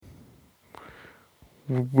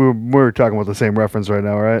We're talking about the same reference right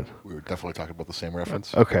now, right? We were definitely talking about the same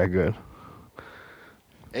reference. Okay, good.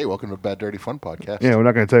 Hey, welcome to Bad Dirty Fun Podcast. Yeah, we're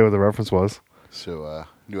not going to tell you what the reference was. So,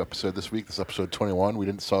 new episode this week. This is episode 21. We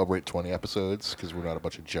didn't celebrate 20 episodes because we're not a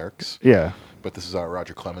bunch of jerks. Yeah. But this is our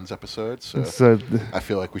Roger Clemens episode, so I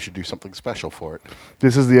feel like we should do something special for it.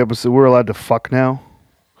 This is the episode we're allowed to fuck now.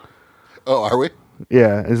 Oh, are we?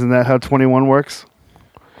 Yeah, isn't that how 21 works?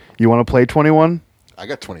 You want to play 21? I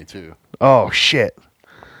got 22. Oh, shit.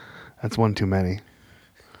 That's one too many.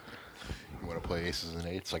 You want to play aces and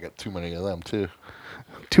eights? I got too many of them, too.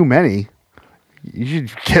 Too many? You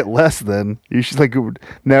should get less then. You should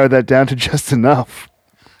narrow that down to just enough.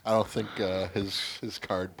 I don't think his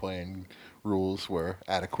card playing rules were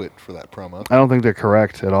adequate for that promo. I don't think they're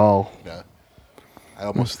correct at all. Yeah. I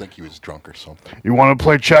almost think he was drunk or something. You want to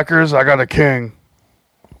play checkers? I got a king.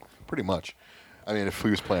 Pretty much. I mean, if he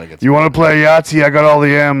was playing against... You want to play Yahtzee? I got all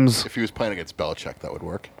the M's. If he was playing against Belichick, that would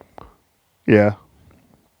work. Yeah.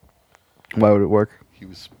 Why would it work? He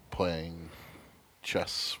was playing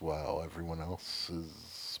chess while everyone else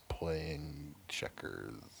is playing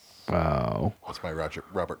checkers. Oh. That's my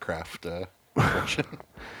Robert Kraft impression.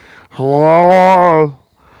 Hello.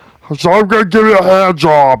 So I'm going to give you a hand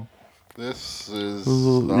job. This is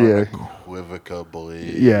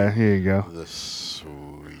unequivocally Yeah, here you go. the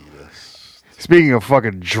sweetest. Speaking of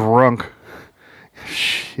fucking drunk,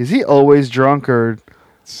 is he always drunk or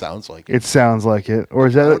Sounds like it sounds like it? Or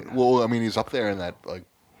is that... Well, I mean, he's up there in that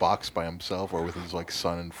box by himself or with his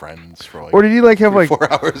son and friends for Or did he have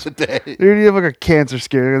 4 hours a day. Did he have a cancer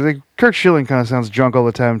scare? 'Cause, Kirk Schilling kind of sounds drunk all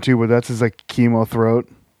the time too, but that's his chemo throat.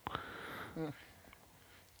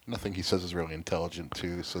 Nothing he says is really intelligent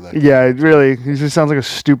too, so that Yeah, he just sounds like a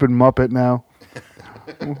stupid Muppet now.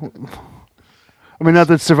 I mean, not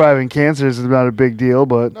that surviving cancer is not a big deal,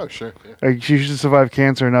 but no, sure, yeah. you should survive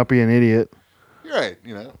cancer and not be an idiot. You're right,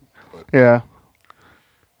 but Yeah,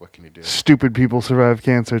 what can you do? stupid people survive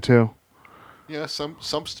cancer too. Yeah,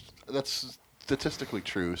 that's statistically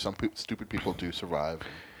true. Some stupid people do survive.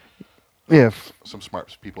 Yeah, Some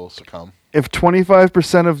smart people succumb. if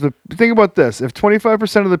 25% of the... Think about this. If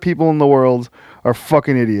 25% of the people in the world are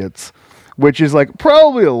fucking idiots, which is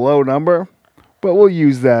probably a low number, but we'll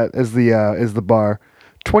use that as the bar.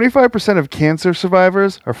 25% of cancer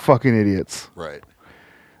survivors are fucking idiots. Right.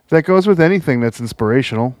 That goes with anything that's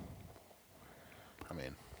inspirational. I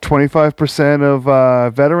mean... 25% of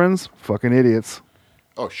veterans, fucking idiots.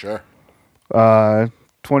 Oh, sure.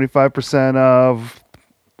 25% of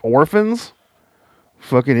orphans,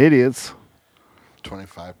 fucking idiots.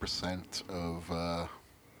 25% of,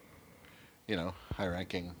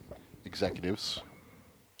 high-ranking executives.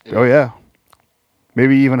 Oh, yeah.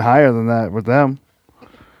 Maybe even higher than that with them.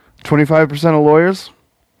 25% of lawyers?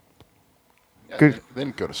 Yeah, Good. they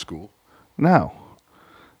didn't go to school. No.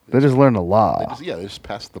 They just learned a law. They just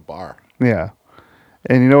passed the bar. Yeah.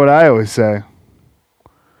 And you know what I always say?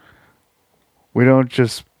 We don't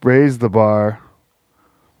just raise the bar.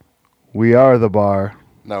 We are the bar.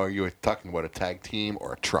 Now, are you talking about a tag team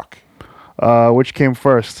or a truck? Which came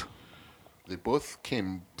first? They both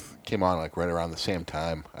came on right around the same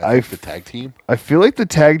time. I think the tag team. I feel like the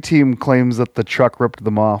tag team claims that the truck ripped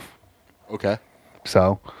them off. Okay.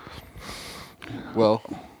 So. Well,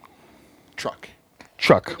 truck.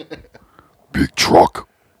 Big truck.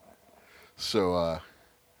 So,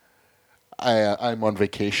 I'm on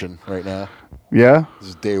vacation right now. Yeah? This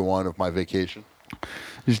is day one of my vacation.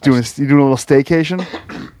 You doing a little staycation?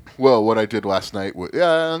 Well, what I did last night was...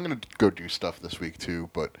 Yeah, I'm going to go do stuff this week, too,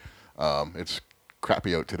 but it's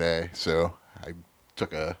crappy out today, so I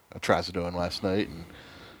took a trazodone last night, and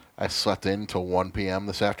I slept in till 1 p.m.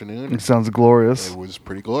 this afternoon. It sounds glorious. It was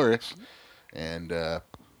pretty glorious. And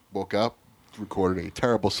woke up, recorded a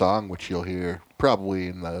terrible song, which you'll hear probably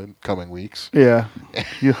in the coming weeks. Yeah,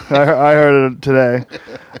 I heard it today.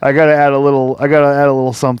 I gotta add a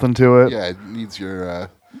little something to it. Yeah, it needs your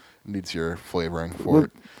flavoring for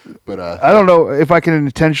it. But I don't know if I can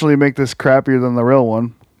intentionally make this crappier than the real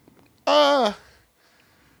one.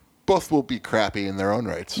 Both will be crappy in their own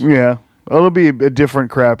rights. Yeah, it'll be a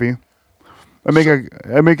different crappy. I make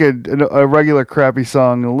a regular crappy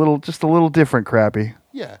song just a little different crappy.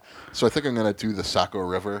 Yeah. So I think I'm going to do the Saco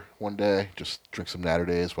River one day. Just drink some Natter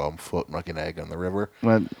Days while I'm floating like an egg on the river.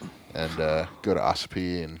 But, and go to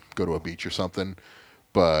Ossipee and go to a beach or something.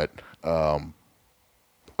 But I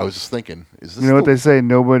was just thinking, is this... You know what they say?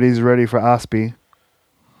 Nobody's ready for Ospie.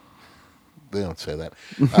 They don't say that.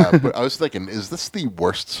 But I was thinking, is this the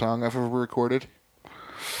worst song I've ever recorded?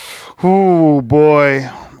 Oh, boy.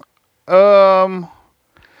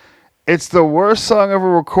 It's the worst song ever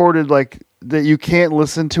recorded, that you can't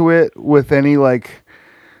listen to it with any,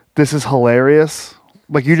 this is hilarious.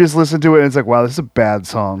 Like you just listen to it and it's like, wow, this is a bad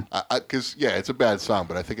song. Because yeah, it's a bad song,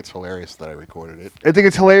 but I think it's hilarious that I recorded it. I think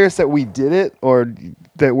it's hilarious that we did it or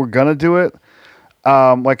that we're gonna do it.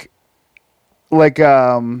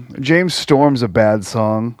 James Storm's a bad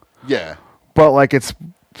song, Yeah, but like it's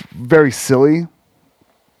very silly.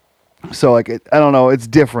 So like I don't know, it's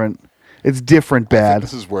different. It's different I think bad.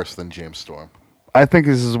 this is worse than James Storm. I think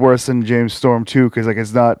this is worse than James Storm too, because like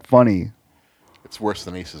it's not funny. It's worse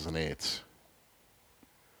than Aces and Eights.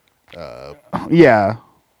 Yeah,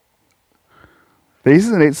 the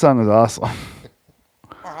Aces and Eight song is awesome.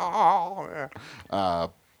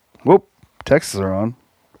 Whoop, Texas are on.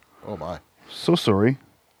 Oh my. So sorry.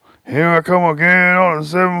 Here I come again on a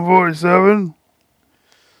 747.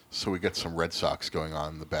 So we got some Red Sox going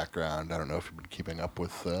on in the background. I don't know if you've been keeping up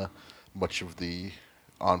with much of the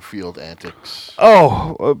on-field antics.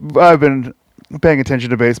 Oh, I've been paying attention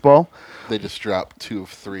to baseball. They just dropped 2 of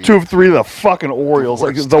 3. 2 of 3 of the fucking Orioles,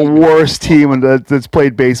 like worst the team. worst team that's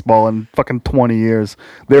played baseball in fucking 20 years.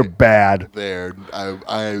 They're bad. There,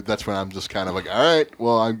 that's when I'm just kind of like, all right,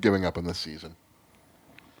 well, I'm giving up on this season.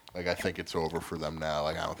 Like, I think it's over for them now.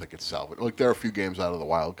 Like, I don't think it's salvaged. Like, there are a few games out of the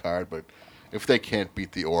wild card, but if they can't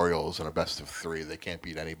beat the Orioles in a best of 3, they can't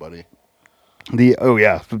beat anybody. The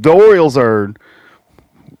Orioles are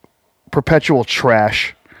perpetual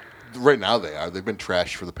trash. Right now they are. They've been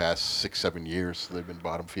trashed for the past 6-7 years. They've been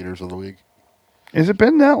bottom feeders of the league. Has it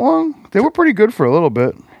been that long? They were pretty good for a little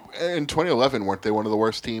bit. In 2011, weren't they one of the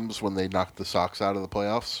worst teams when they knocked the Sox out of the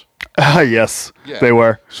playoffs? Yes, Yeah. they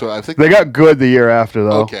were. So I think They got good the year after,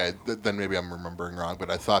 though. okay. Then maybe I'm remembering wrong, but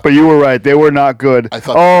I thought. But you were right. They were not good. I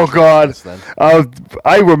thought Oh, they were God. nice then.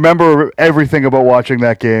 I remember everything about watching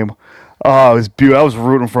that game. Oh, it was beautiful. I was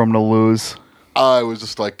rooting for them to lose. I was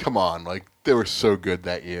just like, come on, like they were so good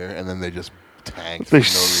that year, and then they just tanked. They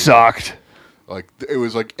for no reason. sucked. Like it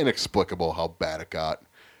was like inexplicable how bad it got,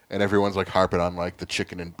 and everyone's like harping on like the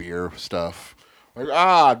chicken and beer stuff.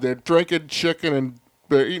 Like they're drinking chicken and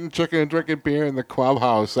they're eating chicken and drinking beer in the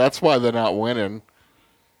clubhouse. That's why they're not winning.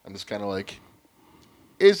 I'm just kind of like,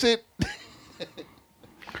 is it,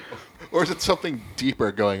 or is it something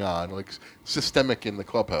deeper going on, like systemic in the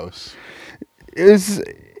clubhouse?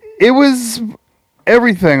 It was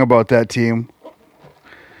everything about that team.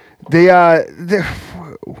 They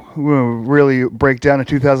really break down the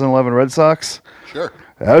 2011 Red Sox. Sure.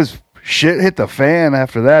 That was shit hit the fan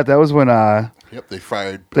after that. That was when Yep, they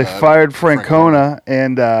fired. they fired Francona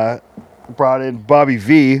and brought in Bobby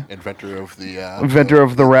V, inventor of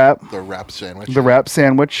the wrap, the wrap sandwich. the wrap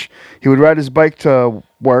sandwich. He would ride his bike to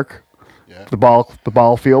work, Yeah. the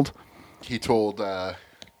ball field. He told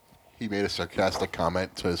he made a sarcastic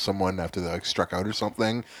comment to someone after they like struck out or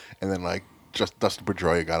something, and then like just Dustin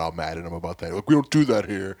Pedroia got all mad at him about that. Like, we don't do that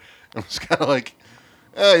here. I was kind of like,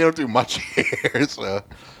 you don't do much here. So,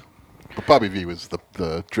 but Bobby V was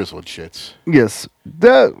the drizzled shits. Yes,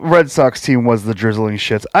 the Red Sox team was the drizzling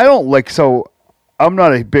shits. I don't like so. I'm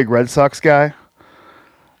not a big Red Sox guy.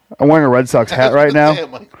 I'm wearing a Red Sox hat right now,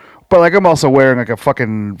 Damn, like, but like I'm also wearing like a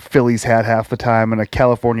fucking Phillies hat half the time and a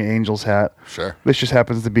California Angels hat. sure. This just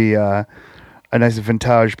happens to be a nice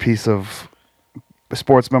vintage piece of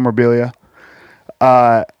sports memorabilia.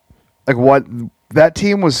 Like what that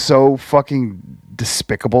team was so fucking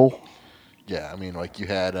despicable. Yeah, I mean, like you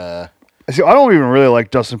had See, I don't even really like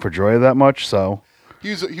Dustin Pedroia that much. So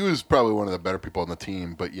he was probably one of the better people on the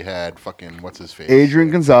team, but you had fucking what's his face,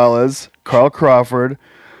 Adrian Gonzalez, Carl Crawford.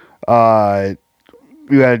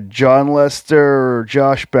 You had John Lester,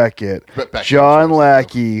 Josh Beckett, Beckett John was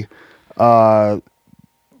Lackey,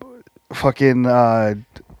 fucking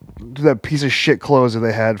that piece of shit closer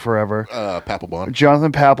they had forever. Papelbon.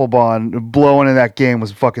 Jonathan Papelbon blowing in that game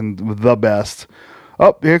was fucking the best.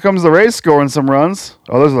 Oh, here comes the Rays scoring some runs.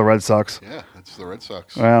 Oh, those are the Red Sox. Yeah, that's the Red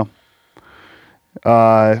Sox. Wow.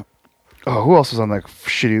 Who else was on that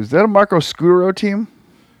shitty? Was that a Marco Scutaro team?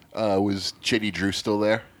 Was JD Drew still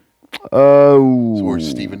there? Oh. Or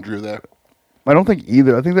Steven Drew there? I don't think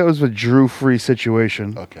either. I think that was a Drew free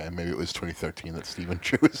situation. Okay, maybe it was 2013 that Steven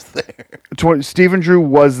Drew was there. Stephen Drew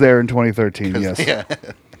was there in 2013, yes. Yeah.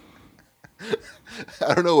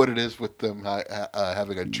 I don't know what it is with them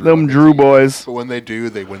having a Drew. Them on the Drew team, boys. But when they do,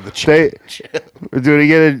 they win the They championship.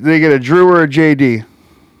 do they get a Drew or a JD?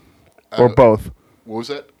 Or both. What was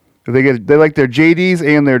that? They like their JDs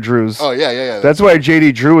and their Drews. Oh, yeah. That's why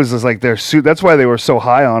JD Drew is just like their suit. That's why they were so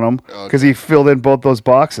high on him because he filled in both those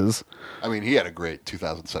boxes. I mean, he had a great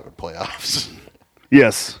 2007 playoffs.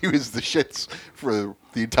 Yes, He was the shits for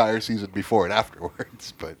the entire season before and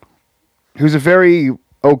afterwards. But he was a very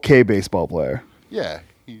okay baseball player. yeah,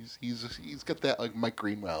 he's got that like Mike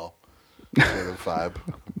Greenwell sort of vibe.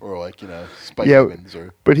 or like Spike Yeah. Owens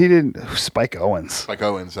or But he didn't. Spike Owens. Spike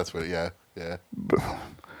Owens. That's what. Yeah.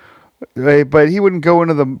 Right, but he wouldn't go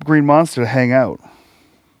into the Green Monster to hang out.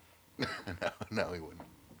 No, he wouldn't.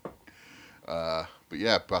 But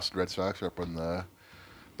yeah, Boston Red Sox are up on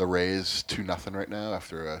the Rays 2-0 right now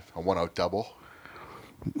after a 1-out double.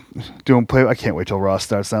 Doing play. I can't wait till Raw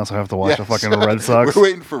starts now, so I have to watch the fucking Red Sox. We're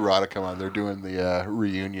waiting for Raw to come on. They're doing the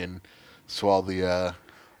reunion, so all the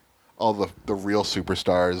real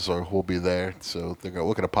superstars will be there. So they're gonna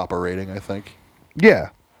look at a pop a rating, I think. Yeah.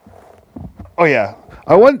 Oh yeah.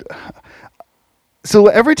 I want. So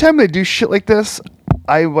every time they do shit like this,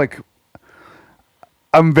 I'm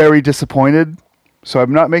very disappointed. So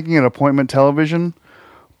I'm not making an appointment television,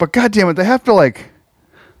 but goddamn it, they have to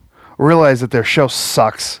realize that their show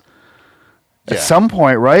sucks at some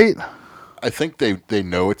point, right? I think they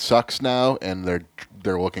know it sucks now, and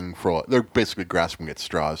they're looking for they're basically grasping at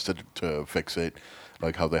straws to fix it,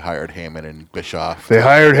 like how they hired Heyman and Bischoff. They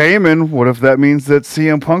hired Heyman. What if that means that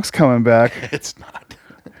CM Punk's coming back? It's not.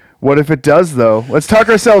 What if it does, though? Let's talk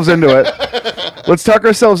ourselves into it. Let's talk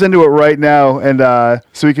ourselves into it right now, and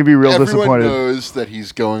so we can be real disappointed. Everyone knows that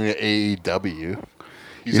he's going to AEW.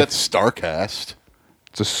 He's at StarCast.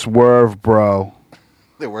 It's a swerve, bro.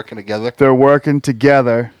 They're working together. They're working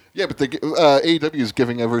together. Yeah, but AEW is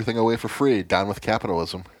giving everything away for free. Down with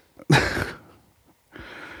capitalism.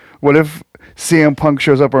 What if CM Punk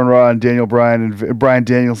shows up on Raw and Bryan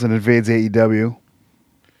Danielson invades AEW?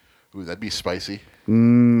 Ooh, that'd be spicy.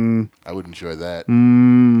 I would enjoy that.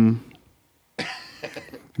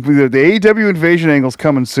 The AEW invasion angle's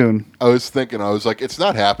coming soon. I was thinking, it's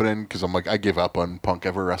not happening because I'm like, I give up on Punk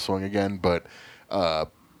ever wrestling again. But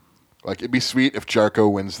it'd be sweet if Jericho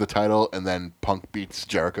wins the title and then Punk beats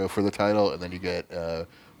Jericho for the title, and then you get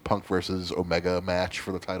Punk versus Omega match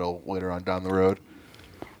for the title later on down the road.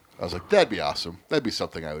 I was like, that'd be awesome. That'd be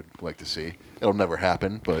something I would like to see. It'll never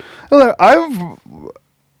happen, but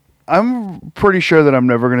I'm pretty sure that I'm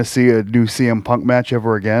never going to see a new CM Punk match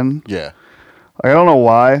ever again. yeah, I don't know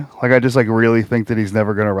why. I just really think that he's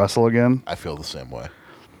never going to wrestle again. I feel the same way.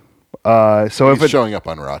 So He's showing up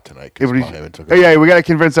on Raw tonight. We got to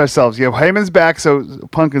convince ourselves. Yeah, Heyman's back, so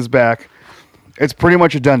Punk is back. It's pretty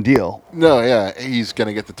much a done deal. No, yeah, he's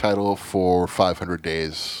gonna get the title for 500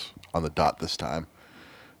 days on the dot this time,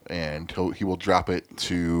 and he will drop it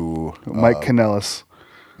to Mike Kanellis.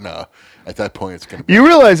 No, at that point it's gonna be. You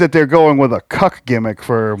realize that they're going with a cuck gimmick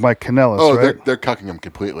for Mike Kanellis, Oh, right? they're cucking him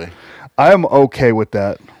completely. I'm okay with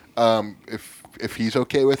that. If he's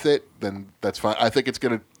okay with it, then that's fine. I think it's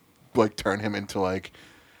gonna turn him into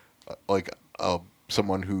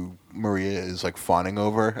someone who Maria is fawning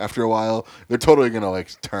over after a while. They're totally gonna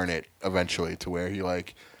turn it eventually to where he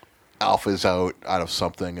alphas out of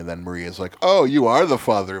something, and then Maria's like, "Oh, you are the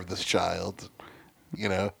father of this child,"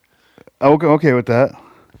 Okay with that.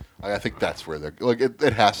 I think that's where they're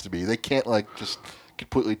it has to be. They can't just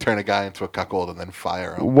completely turn a guy into a cuckold and then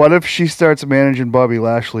fire him. What if she starts managing Bobby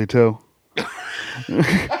Lashley too?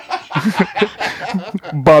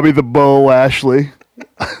 Bobby the Bull Lashley.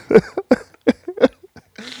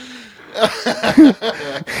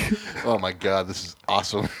 Oh my God, this is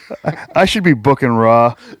awesome. I should be booking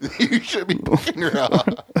Raw. You should be booking Raw.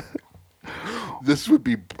 This would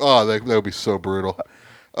be that would be so brutal.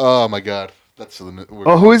 Oh my God, that's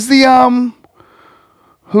who's the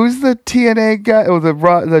TNA guy? Oh, the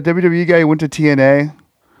WWE guy who went to TNA.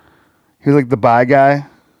 He was the bye guy.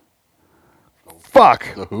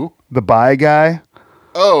 Fuck. The who? The bye guy.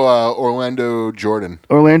 Oh, Orlando Jordan.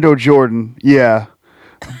 Orlando Jordan. Yeah.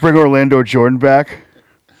 Bring Orlando Jordan back.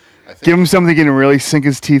 Give him something he can really sink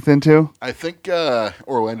his teeth into. I think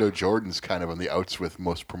Orlando Jordan's kind of on the outs with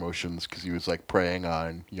most promotions because he was preying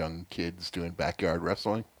on young kids doing backyard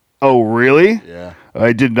wrestling. Oh, really? Yeah.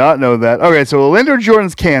 I did not know that. Okay, so Orlando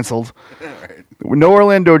Jordan's canceled. Right. No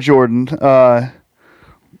Orlando Jordan.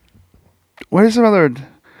 What are some other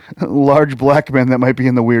large black men that might be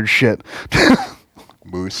in the weird shit?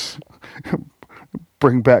 Moose.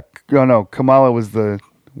 Bring back. Oh no, Kamala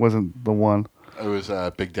wasn't the one. It was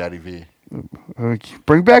Big Daddy V.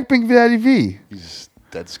 Bring back Big Daddy V. He's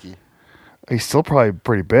dead ski. He's still probably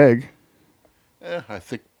pretty big. I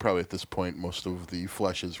think probably at this point most of the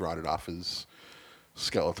flesh is rotted off his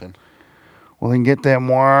skeleton. Well, then get them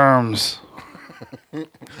worms.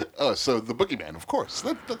 Oh, so the Boogeyman, of course.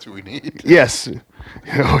 That's who we need. Yes.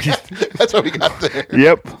 That's how we got there.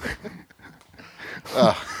 Yep.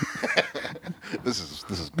 This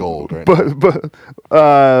is gold, right?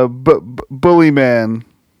 But Bully Man,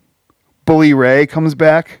 Bully Ray comes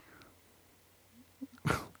back.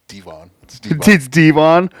 Devon. It's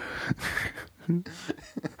Devon.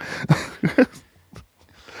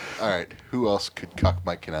 All right. Who else could cuck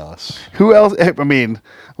Mike Kanellis? Who else? I mean,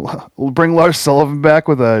 we'll bring Lars Sullivan back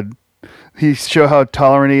with a. He show how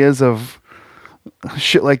tolerant he is of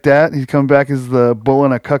shit like that. He's come back as the bull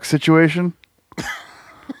in a cuck situation.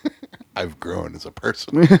 I've grown as a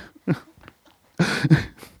person.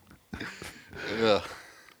 Yeah.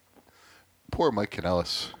 Poor Mike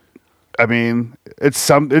Kanellis. I mean, it's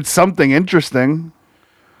something interesting.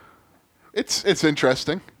 It's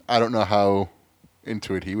interesting. I don't know how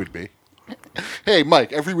into it he would be. Hey,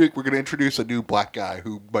 Mike, every week we're going to introduce a new black guy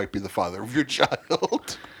who might be the father of your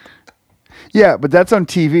child. Yeah, but that's on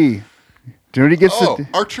TV. Do you know what he gets to?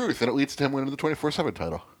 R-Truth, and it leads to him winning the 24/7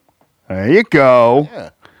 title. There you go. Yeah.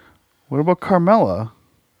 What about Carmella?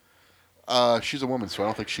 She's a woman, so I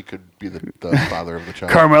don't think she could be the father of the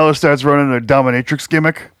child. Carmella starts running a dominatrix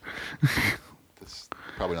gimmick. That's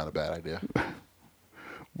probably not a bad idea.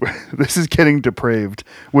 This is getting depraved,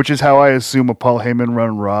 which is how I assume a Paul Heyman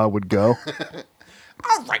run Raw would go.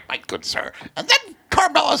 All right, my good sir. And then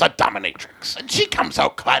Carmella's a dominatrix, and she comes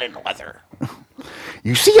out clad in leather.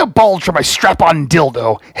 You see a bulge from my strap-on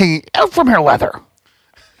dildo hanging out from her leather.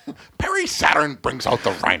 Perry Saturn brings out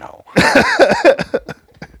the rhino.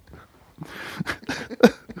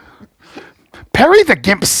 Perry the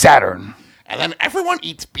Gimp Saturn. And then everyone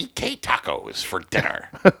eats BK tacos for dinner.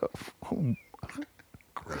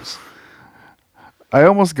 Gross. I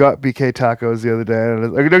almost got BK tacos the other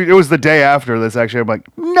day. It was the day after this, actually. I'm like,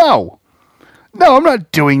 no, I'm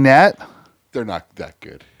not doing that. They're not that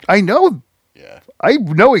good. I know Yeah.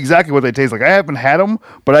 exactly what they taste like. I haven't had them,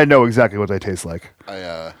 but I know exactly what they taste like.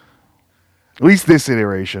 At least this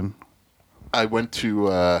iteration. I went to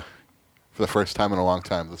for the first time in a long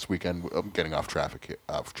time this weekend. I'm getting off track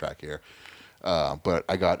here. But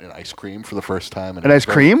I got an ice cream for the first time. An ice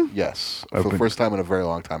cream? Yes. For the first time in a very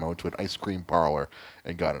long time, I went to an ice cream parlor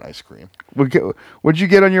and got an ice cream. What'd you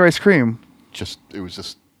get on your ice cream? It was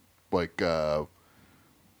just like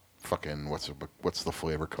fucking what's the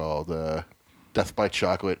flavor called? Death by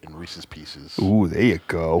Chocolate and Reese's Pieces. Ooh, there you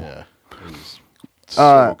go. Yeah, it was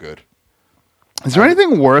so good. Is there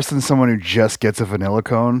anything worse than someone who just gets a vanilla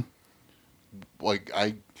cone? Like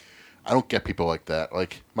I don't get people like that.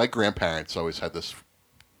 Like my grandparents always had this.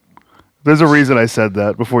 There's a reason I said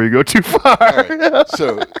that before you go too far. All right.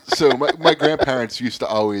 So my grandparents used to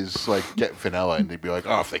always like get vanilla, and they'd be like,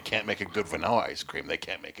 "Oh, if they can't make a good vanilla ice cream, they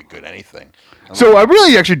can't make a good anything." I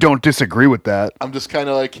really actually don't disagree with that. I'm just kind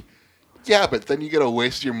of like, yeah, but then you gotta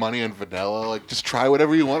waste your money on vanilla. Like, just try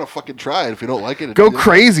whatever you want to fucking try it. If you don't like it, Go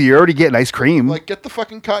crazy. You're already getting ice cream. Like, get the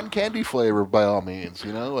fucking cotton candy flavor by all means.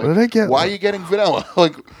 You know, like, what did I get? Why are you getting vanilla?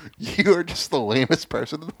 Like, you are just the lamest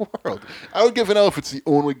person in the world. I would get vanilla if it's the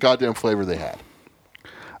only goddamn flavor they had.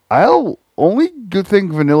 Only good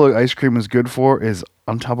thing vanilla ice cream is good for is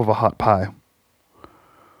on top of a hot pie.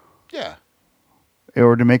 Yeah.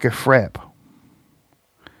 Or to make a frap.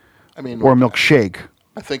 I mean, or a milkshake.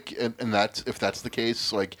 I think, and that's if that's the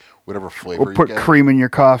case, like whatever flavor. Or put cream in your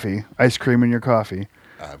coffee, ice cream in your coffee.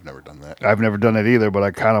 I've never done that. I've never done it either, but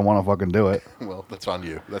I kind of want to fucking do it. Well, that's on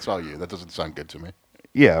you. That's all you. That doesn't sound good to me.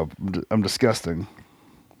 Yeah, I'm disgusting.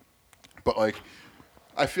 But like,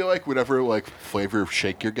 I feel like whatever like flavor of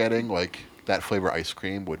shake you're getting, like that flavor ice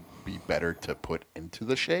cream would be better to put into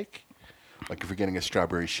the shake. Like if you're getting a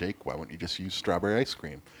strawberry shake, why wouldn't you just use strawberry ice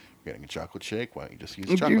cream? You're getting a chocolate shake, why don't you just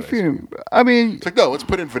use chocolate ice cream? I mean, it's like, no, let's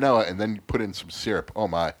put in vanilla and then put in some syrup. Oh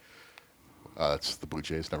my, that's the Blue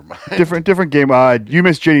Jays. Never mind. Different game. You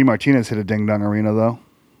missed JD Martinez hit a ding dong arena though.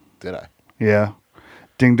 Did I? Yeah,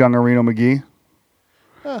 ding dong arena McGee.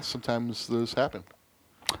 Yeah, sometimes those happen.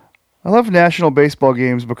 I love national baseball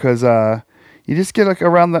games because you just get like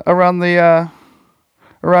around the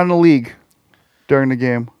league during the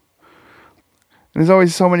game. And there's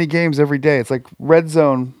always so many games every day. It's like Red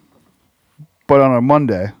Zone, but on a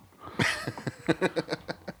Monday.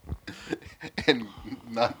 And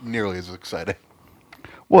not nearly as exciting.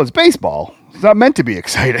 Well, it's baseball. It's not meant to be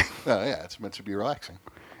exciting. Oh, yeah, it's meant to be relaxing.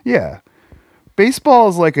 Yeah. Baseball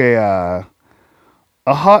is like a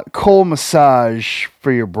hot coal massage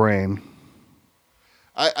for your brain.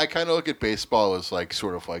 I kind of look at baseball as like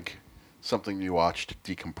sort of like something you watch to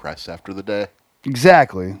decompress after the day.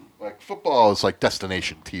 Exactly. Like football is like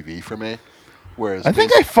destination TV for me. Whereas I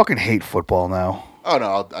think I fucking hate football now. Oh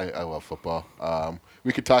no, I love football.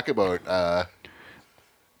 We could talk about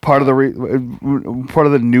part of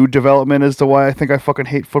the new development as to why I think I fucking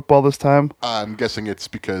hate football this time. I'm guessing it's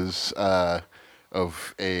because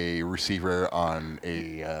of a receiver on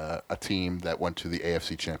a team that went to the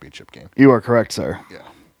AFC Championship game. You are correct, sir. Yeah.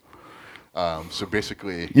 So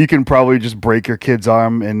basically, You can probably just break your kid's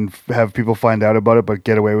arm and have people find out about it, but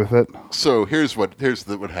get away with it. so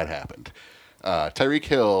what had happened. Tyreek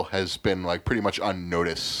Hill has been like pretty much on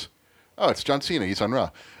notice. Oh, it's John Cena. He's on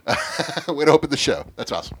Raw. Way to open the show.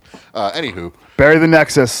 That's awesome. Anywho, Bury the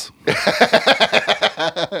Nexus.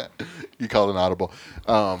 you called an audible.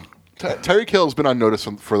 Tyreek Hill has been on notice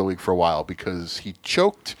for the league for a while because he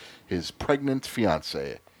choked his pregnant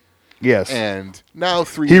fiance, Yes. and now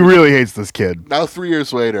He really hates this kid. 3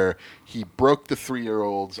 years later, he broke the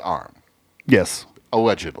 3-year-old's arm, Yes.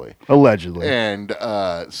 allegedly. Allegedly. And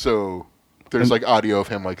so there's like audio of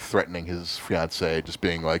him like threatening his fiance, just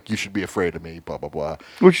being like, "You should be afraid of me," blah blah blah.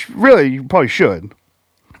 Which really, you probably should.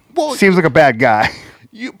 Well, Seems like a bad guy.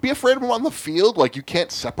 you be afraid of him on the field, like you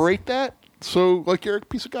can't separate that. So like you're a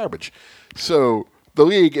piece of garbage. So the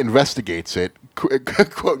league investigates it,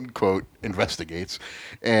 quote unquote investigates,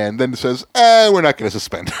 and then says, "We're not going to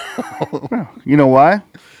suspend," You know why?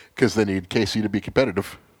 because they need KC to be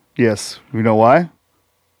competitive. Yes. You know why?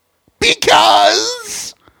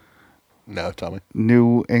 Because no, tell me.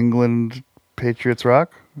 New England Patriots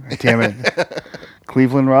rock? Damn it.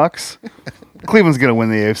 Cleveland rocks? Cleveland's going to win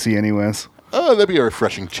the AFC anyways. Oh, that'd be a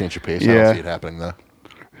refreshing change of pace. I Yeah. don't see it happening though.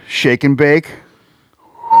 Shake and bake.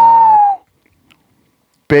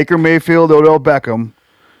 Baker Mayfield, Odell Beckham.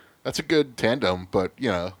 That's a good tandem, but you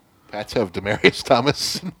know, Pats have Demaryius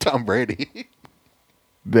Thomas and Tom Brady.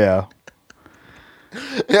 Yeah.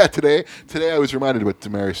 Yeah, today I was reminded that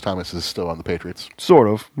Demaryius Thomas is still on the Patriots Sort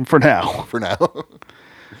of. For now. for now.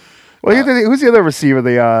 Well, who's the other receiver?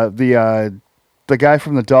 The guy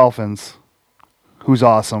from the Dolphins, who's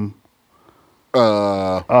awesome.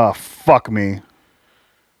 Fuck me.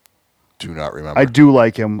 Do not remember. I do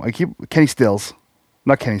like him. Kenny Stills,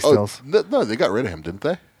 not Kenny Stills. No, they got rid of him, didn't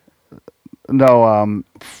they? No.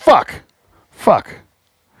 Fuck.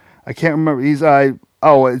 I can't remember. He's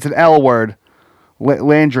it's an L word.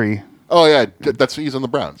 Landry. Oh yeah, he's on the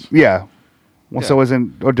Browns. Yeah. Well, Yeah. so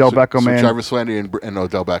isn't Odell Beckham so and Jarvis Landry and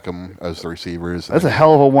Odell Beckham as the receivers. that's a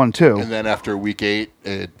hell of a one too. And then after week 8,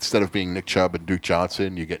 instead of being Nick Chubb and Duke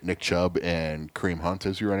Johnson, you get Nick Chubb and Kareem Hunt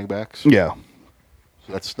as your running backs. Yeah.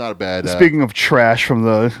 So that's not a bad. Speaking of trash from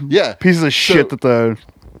the Yeah. pieces of shit that the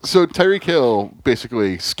So Tyreek Hill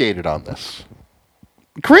basically skated on this.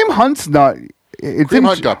 Kareem Hunt's not. Kareem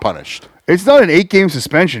Hunt got punished. It's not an 8-game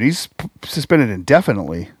suspension. He's suspended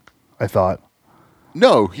indefinitely. I thought.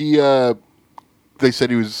 No, he. They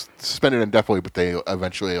said he was suspended indefinitely, but they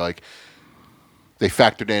eventually they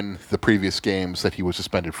factored in the previous games that he was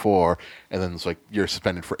suspended for, and then it's like you're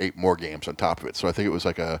suspended for 8 more games on top of it. So I think it was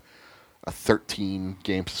like a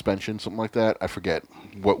 13-game suspension, something like that. I forget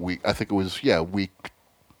what week. I think it was week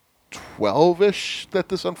 12-ish that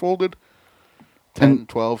this unfolded. 10,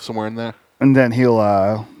 12, somewhere in there. And then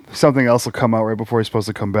he'll something else will come out right before he's supposed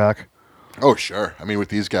to come back. Oh sure. I mean, with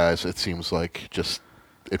these guys, it seems like just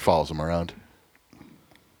it follows them around.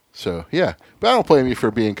 So yeah, but I don't blame you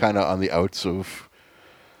for being kind of on the outs of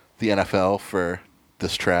the NFL for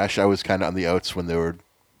this trash. I was kind of on the outs when they were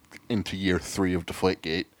into year 3 of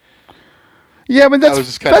Deflategate. Yeah, but I was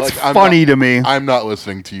just kinda like, I'm funny not- to me. I'm not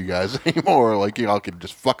listening to you guys anymore. Like y'all can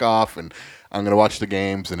just fuck off, and I'm gonna watch the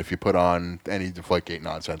games. And if you put on any Deflategate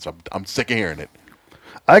nonsense, I'm sick of hearing it.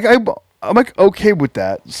 I'm like okay with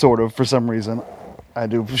that sort of for some reason. I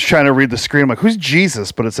do. Just trying to read the screen. I'm like, who's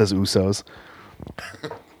Jesus? But it says Usos.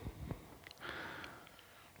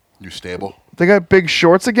 You stable? They got big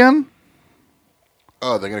shorts again.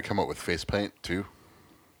 Oh, they're gonna come out with face paint too.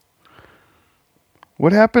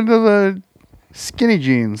 What happened to the skinny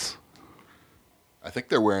jeans? I think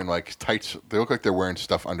they're wearing like tights. They look like they're wearing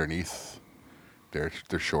stuff underneath their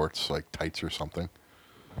shorts, like tights or something.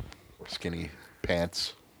 Skinny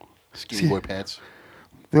pants, skinny boy pants.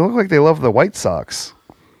 They look like they love the White Sox.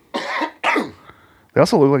 They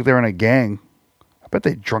also look like they're in a gang. I bet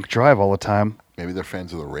they drunk drive all the time. Maybe they're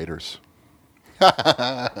fans of the Raiders.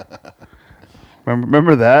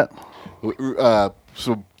 Remember that?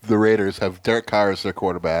 So the Raiders have Derek Carr as their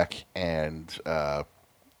quarterback and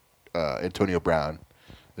Antonio Brown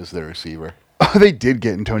is their receiver. Oh, they did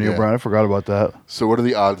get Antonio Yeah. Brown. I forgot about that. So what are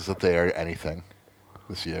the odds that they are anything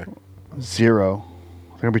this year? 0.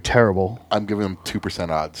 They're gonna be terrible. I'm giving them 2%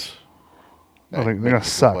 odds. Oh, they're Making gonna it to the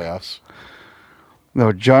suck. Playoffs.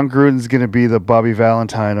 No, John Gruden's gonna be the Bobby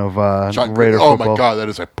Valentine of John Raider Gruden- oh football. my God, that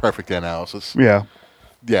is a perfect analysis. Yeah.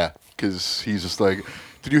 Yeah, because he's just like,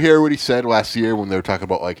 did you hear what he said last year when they were talking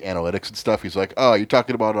about like analytics and stuff? He's like, oh, you're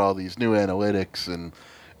talking about all these new analytics and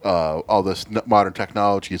all this modern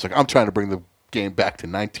technology. He's like, I'm trying to bring the game back to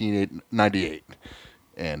 1998.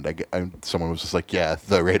 And someone was just like, "Yeah,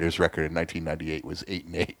 the Raiders' record in 1998 was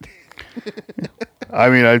 8-8." I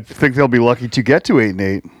mean, I think they'll be lucky to get to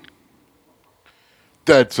 8-8.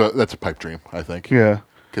 That's a pipe dream, I think. Yeah.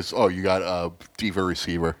 Because you got a diva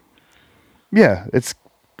receiver. Yeah,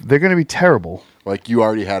 they're going to be terrible. Like you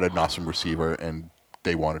already had an awesome receiver, and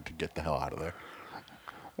they wanted to get the hell out of there.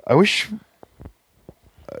 I wish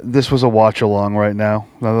this was a watch along right now.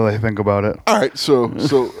 Now that I think about it. All right, so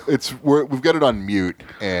we've got it on mute,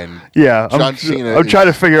 and Yeah, John Cena. I'm trying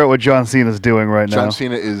to figure out what John Cena's doing right now. John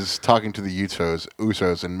Cena is talking to the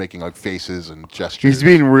Usos and making like faces and gestures. He's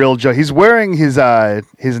being real. He's wearing his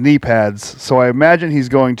knee pads, so I imagine he's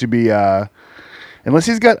going to be. Unless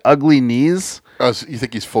he's got ugly knees. Oh, so you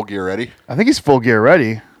think he's full gear ready? I think he's full gear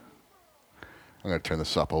ready. I'm gonna turn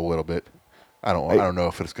this up a little bit. I don't know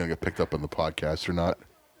if it's gonna get picked up on the podcast or not.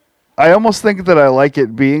 I almost think that I like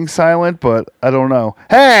it being silent, but I don't know.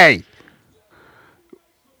 Hey!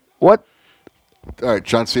 What? All right,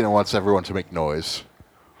 John Cena wants everyone to make noise,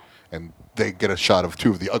 and they get a shot of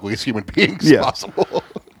two of the ugliest human beings possible.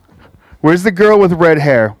 Where's the girl with red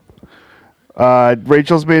hair?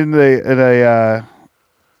 Rachel's made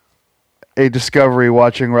a discovery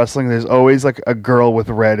watching wrestling. There's always like a girl with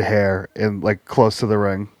red hair in like close to the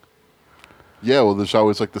ring. Yeah, well, there's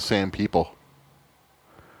always like the same people.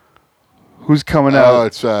 Who's coming out? Oh,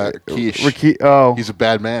 it's Keish. He's a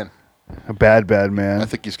bad man. A bad man. I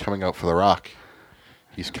think he's coming out for The Rock.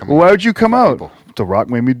 He's coming. Why would you come out? People. The Rock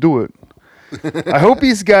made me do it. I hope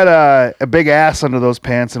he's got a big ass under those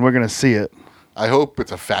pants, and we're gonna see it. I hope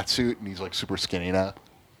it's a fat suit and he's like super skinny now.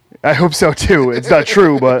 I hope so too. It's not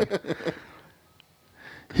true, but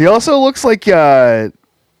he also looks like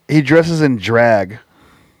he dresses in drag.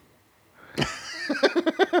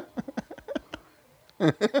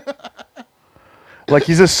 Like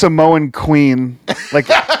he's a Samoan queen, like,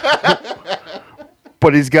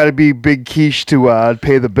 but he's got to be Big Quiche to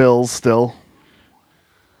pay the bills still.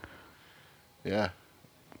 Yeah,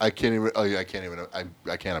 I can't even. I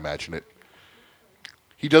can't imagine it.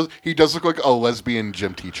 He does look like a lesbian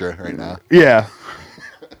gym teacher right now. Yeah,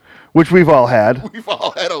 which we've all had. We've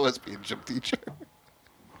all had a lesbian gym teacher.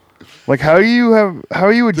 Like how are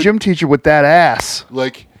you a gym teacher with that ass?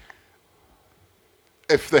 Like,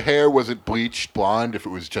 if the hair wasn't bleached blonde, if it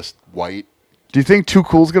was just white. Do you think Too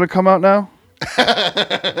Cool's gonna come out now?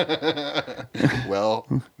 Well,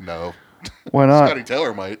 no. Why not? Scotty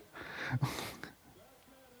Taylor might.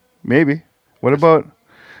 Maybe. What about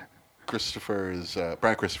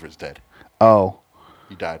Brian Christopher's dead. Oh.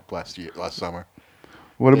 He died last summer.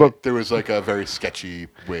 What about there was like a very sketchy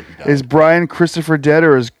way he died. Is Brian Christopher dead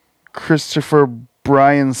or is Christopher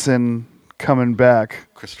Bryanson coming back?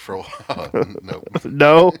 Christopher no.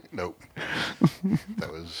 No? Nope.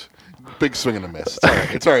 That was big swing and a miss.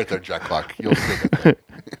 It's all right there, Jack Clark. You'll see it.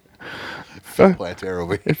 Fat planter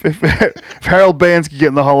over here. If Harold Baines could get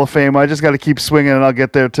in the Hall of Fame, I just got to keep swinging and I'll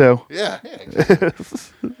get there too. Yeah, exactly.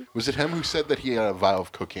 Was it him who said that he had a vial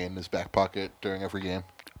of cocaine in his back pocket during every game?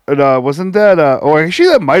 Wasn't that? Actually,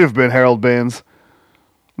 that might have been Harold Baines.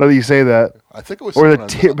 Now that you say that, I think it was. Or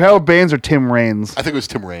Harold Baines or Tim Raines. I think it was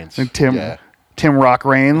Tim Raines. Tim Rock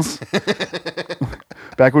Raines.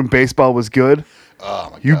 Back when baseball was good. Oh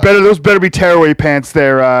my God. Those better be tearaway pants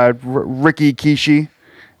there, Ricky Kishi.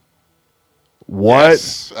 What?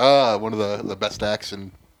 Yes. One of the best acts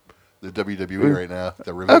in the WWE right now.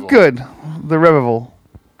 The Revival. Oh, good. The Revival.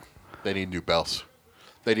 They need new belts.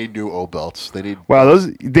 They need new old belts. They need. Wow,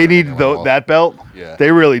 they need that belt. Yeah,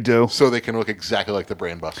 they really do. So they can look exactly like the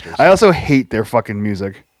Brainbusters. I also hate their fucking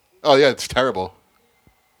music. Oh yeah, it's terrible.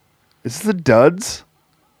 Is this the Duds?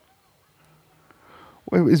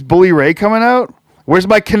 Wait, is Bully Ray coming out? Where's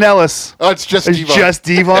Mike Kanellis? Oh, it's just Devon. Just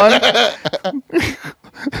Devon?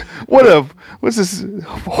 What's this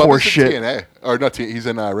horse shit? TNA. Or not TNA, he's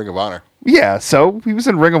in Ring of Honor. Yeah, so he was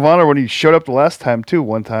in Ring of Honor when he showed up the last time too,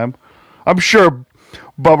 one time. I'm sure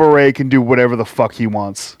Bubba Ray can do whatever the fuck he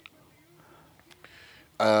wants.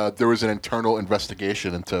 There was an internal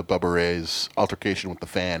investigation into Bubba Ray's altercation with the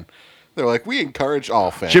fan. They're like, we encourage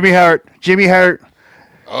all fans. Jimmy Hart.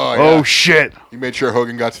 Oh, yeah. Oh, shit. He made sure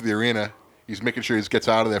Hogan got to the arena. He's making sure he gets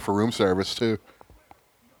out of there for room service, too.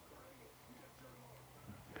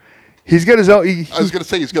 He's got his own... I was going to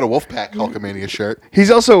say, he's got a Wolfpack Hulkamania shirt.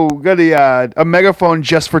 He's also got a megaphone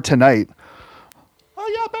just for tonight. Oh,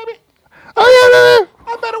 yeah, baby. Oh, yeah,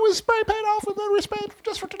 I bet it was spray paint off with the wristband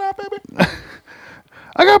just for tonight, baby.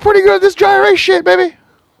 I got pretty good at this dry erase shit, baby.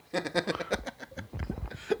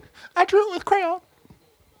 I drew it with crayon.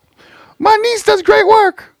 My niece does great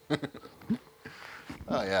work.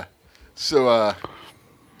 Oh, yeah. So, I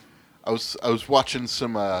was watching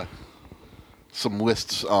some some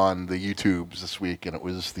lists on the YouTubes this week, and it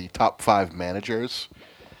was the top 5 managers.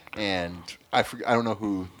 And I don't know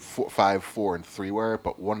who 5, 4, and 3 were,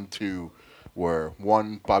 but 1 and 2 were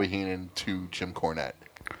 1 Bobby Heenan, 2 Jim Cornette.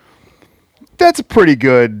 That's pretty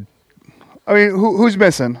good. I mean, who's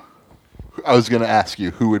missing? I was going to ask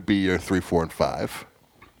you who would be your 3, 4, and 5.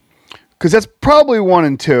 Because that's probably 1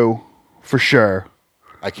 and 2 for sure.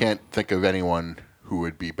 I can't think of anyone who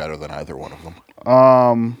would be better than either one of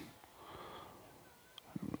them.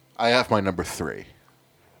 I have my number 3.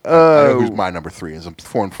 I know who's my number 3 is. I'm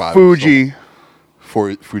 4 and 5. Fuji.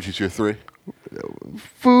 So Fuji's your 3?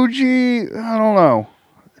 Fuji, I don't know.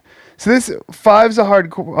 So this 5's a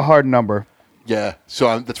hard number. Yeah,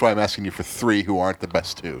 so that's why I'm asking you for 3 who aren't the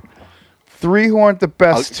best 2. 3 who aren't the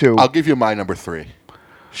best 2. I'll give you my number 3,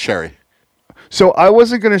 Sherry. So I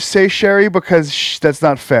wasn't going to say Sherry because that's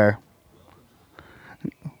not fair.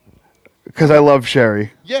 Because I love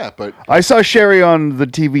Sherry. Yeah, but I saw Sherry on the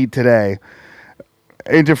TV today,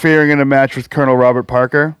 interfering in a match with Colonel Robert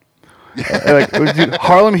Parker. Dude,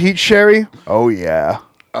 Harlem Heat Sherry? Oh, yeah.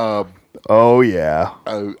 Oh, yeah.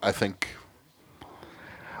 I think...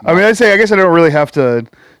 I mean, I guess I don't really have to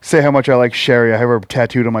say how much I like Sherry. I have her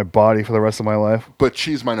tattooed on my body for the rest of my life. But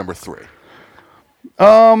she's my number 3.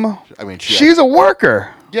 I mean, she's a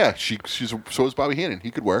worker. Yeah, so is Bobby Heenan. He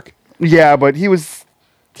could work. Yeah, but he was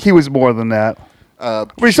more than that.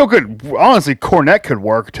 But he still could. Honestly, Cornette could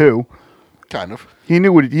work too. Kind of. He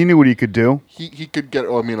knew what he could do. He could get.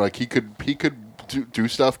 I mean, like he could do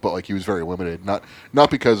stuff, but like he was very limited. Not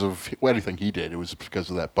because of anything he did. It was because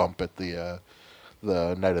of that bump at the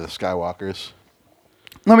Night of the Skywalkers.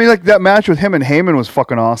 I mean, like that match with him and Heyman was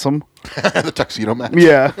fucking awesome. The tuxedo match.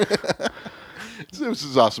 Yeah. It was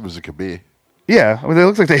as awesome as it could be. Yeah, I mean, it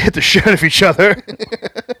looks like they hit the shit out of each other.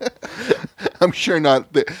 I'm sure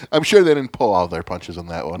not. I'm sure they didn't pull all their punches on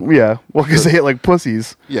that one. Yeah, well, because they hit like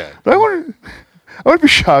pussies. Yeah. But I would be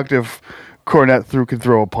shocked if Cornette could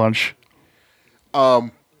throw a punch.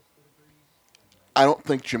 I don't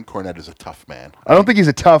think Jim Cornette is a tough man. I don't think he's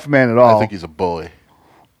a tough man at all. I think he's a bully.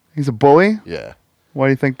 He's a bully? Yeah. Why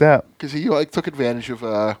do you think that? Because he took advantage of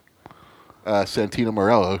Santino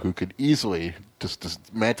Marella, who could easily just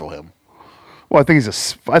dismantle him. Well, I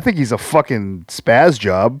think he's a fucking spaz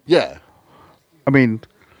job. Yeah. I mean,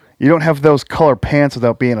 you don't have those color pants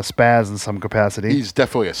without being a spaz in some capacity. He's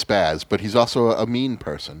definitely a spaz, but he's also a mean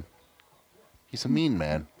person. He's a mean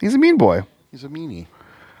man. He's a mean boy. He's a meanie.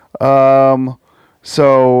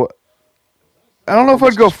 So I don't know if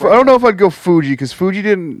I'd go. I don't know if I'd go Fuji because Fuji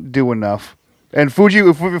didn't do enough, and Fuji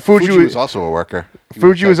was also a worker.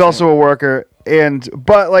 Fuji was also a worker,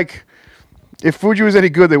 but like, if Fuji was any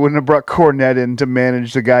good, they wouldn't have brought Cornette in to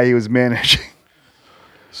manage the guy he was managing.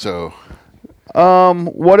 So,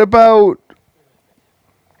 what about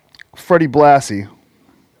Freddie Blassie?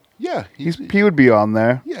 Yeah, he would be on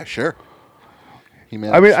there. Yeah, sure. He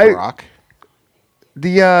managed The Rock.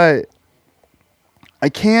 I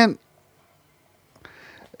can't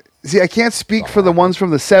speak for the ones from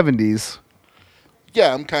the 70s.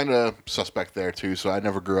 Yeah, I'm kind of suspect there too. So I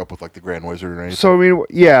never grew up with like the Grand Wizard or anything. So I mean,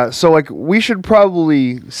 yeah. So like, we should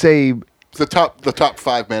probably say the top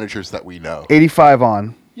 5 managers that we know. 85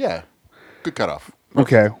 on. Yeah, good cutoff.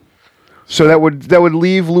 Okay. So that would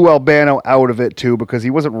leave Lou Albano out of it too because he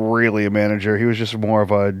wasn't really a manager. He was just more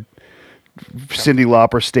of a Cyndi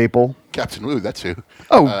Lauper staple. Captain Lou, that's who.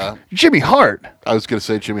 Oh, Jimmy Hart. I was going to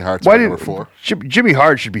say Jimmy Hart's number 4. Jimmy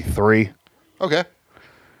Hart should be 3. Okay.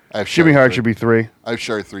 Jimmy Hart should be 3. I have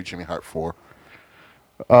Sherry 3, Jimmy Hart 4.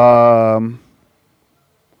 What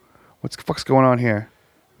the fuck's going on here?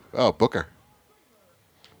 Oh, Booker.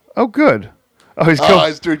 Oh, good. Oh,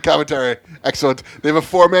 he's doing commentary. Excellent. They have a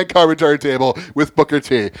 4-man commentary table with Booker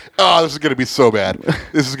T. Oh, this is going to be so bad.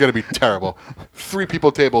 This is going to be terrible. 3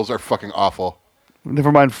 people tables are fucking awful.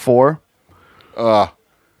 Never mind 4.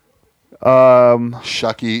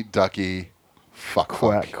 Shucky, Ducky, fuck.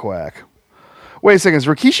 Quack. Wait a second, is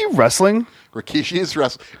Rikishi wrestling? Rikishi is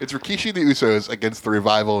wrestling. It's Rikishi the Usos against the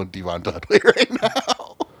Revival and Devon Dudley right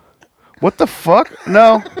now. What the fuck?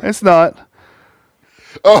 No, it's not.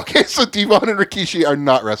 Okay, so Devon and Rikishi are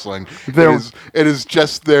not wrestling. It is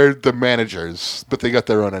just the managers, but they got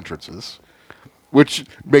their own entrances, which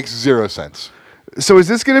makes 0 sense. So is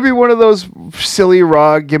this going to be one of those silly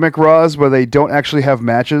gimmick Raws where they don't actually have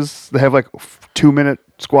matches? They have like 2-minute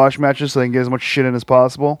squash matches so they can get as much shit in as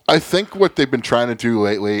possible? I think what they've been trying to do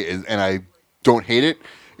lately, and I don't hate it,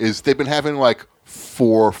 is they've been having like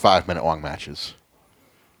 4 or 5-minute long matches.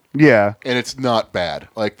 Yeah. And it's not bad.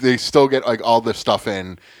 Like, they still get like all this stuff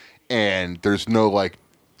in, and there's no like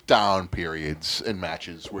down periods in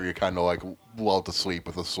matches where you're kind of like lulled to sleep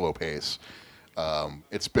with a slow pace.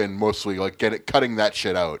 it's been mostly like cutting that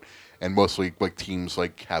shit out, and mostly like teams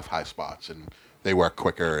like have high spots and they work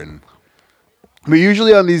quicker and. But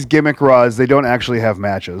usually on these gimmick Raws, they don't actually have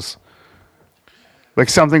matches. Like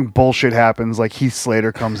something bullshit happens, like Heath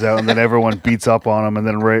Slater comes out and then everyone beats up on him, and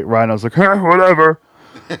then Rhino's like, whatever.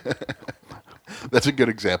 That's a good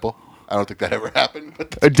example. I don't think that ever happened.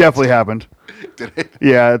 But It definitely happened. did it?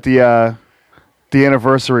 Yeah, at the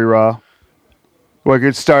anniversary Raw. Like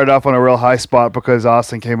it started off on a real high spot because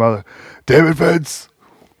Austin came out, damn it, Vince.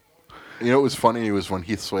 You know what was funny? It was when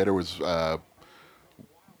Heath Slater was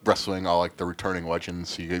wrestling all like the returning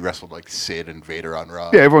legends. He wrestled like Sid and Vader on Raw.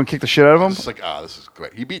 Yeah, everyone kicked the shit out of I him. was just like, this is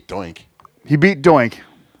great. He beat Doink. He beat Doink.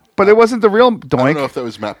 But it wasn't the real Doink. I don't know if that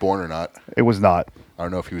was Matt Bourne or not. It was not. I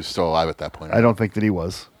don't know if he was still alive at that point. I don't think that he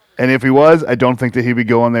was. And if he was, I don't think that he'd be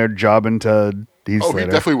going there jobbing to Heath Oh, Slater.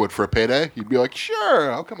 he definitely would for a payday. He'd be like,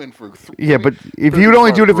 sure, I'll come in for. Yeah, but if he would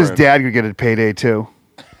only do it if his dad could get a payday too.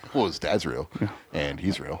 Well, his dad's real, and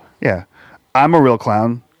he's real. Yeah. I'm a real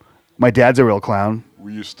clown. My dad's a real clown.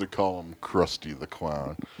 We used to call him Krusty the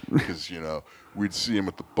Clown because, we'd see him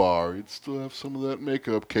at the bar. He'd still have some of that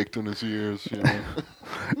makeup caked on his ears,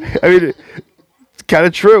 I mean, it's kind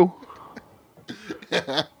of true.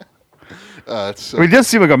 It's, I mean, he does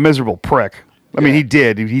seem like a miserable prick. I mean, he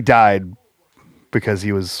did. He died because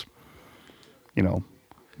he was,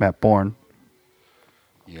 Matt Bourne.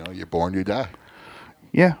 you're born, you die.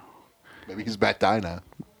 Yeah. Maybe he's Matt Die now.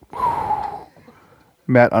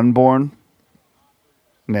 Matt Unborn.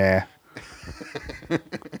 Nah.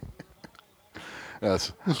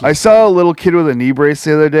 I saw a little kid with a knee brace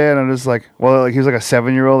the other day, and I'm just like, he was like a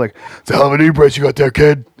 7-year-old. Like, it's a hell of a knee brace you got there,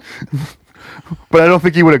 kid. But I don't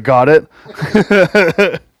think he would have got it.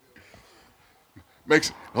 That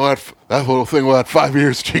little thing will add 5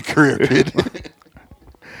 years to your career, kid.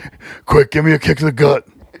 Quick, give me a kick to the gut.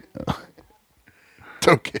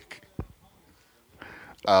 Toe kick.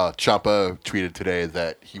 Ciampa tweeted today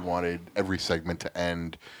that he wanted every segment to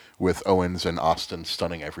end with Owens and Austin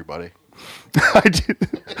stunning everybody. I did.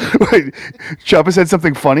 Wait, Ciampa said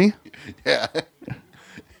something funny? Yeah.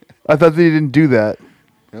 I thought that he didn't do that.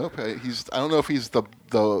 Nope. I don't know if he's the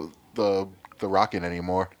Rockin'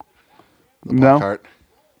 anymore. No. Cart.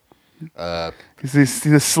 Is he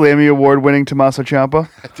the Slammy Award winning Tommaso Ciampa?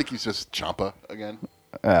 I think he's just Ciampa again.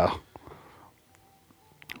 Oh.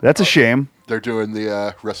 That's a shame. They're doing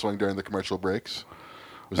the wrestling during the commercial breaks.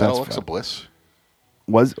 Was that That's Alexa fun. Bliss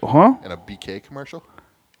Huh? in a BK commercial?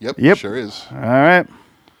 Yep. Yep. Sure is. All right.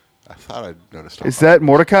 I thought I'd noticed. Is that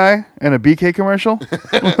Mordecai in a BK commercial?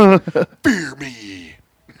 Beer me?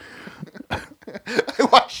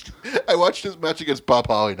 I watched his match against Bob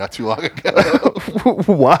Holly not too long ago.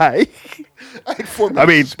 Why? I had 4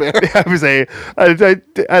 minutes to spare. I was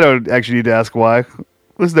I don't actually need to ask why.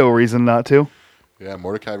 There's no reason not to. Yeah,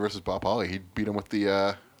 Mordecai versus Bob Holly. He beat him with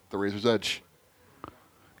the Razor's Edge.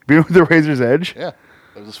 Beat him with the Razor's Edge? Yeah,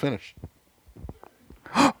 that was his finish.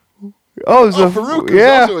 Farouk Farouk is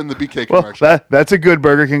also in the BK commercial. Well, that's a good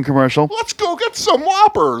Burger King commercial. Let's go get some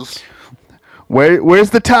Whoppers.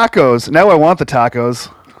 Where's the tacos? Now I want the tacos.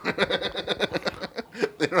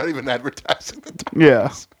 They're not even advertising the tacos.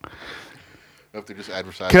 Yeah. If they're just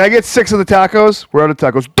advertising. Can I get 6 of the tacos? We're out of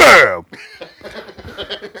tacos. Damn!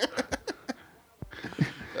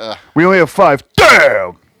 We only have 5.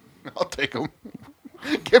 Damn! I'll take them.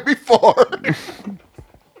 Give me 4.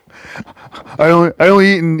 I only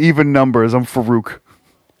eat in even numbers. I'm Farouk.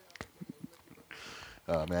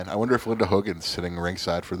 Oh, man. I wonder if Linda Hogan's sitting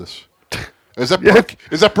ringside for this. Is that Brooke?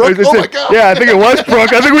 Is that Brooke? Is Oh, it- my God. Yeah, I think it was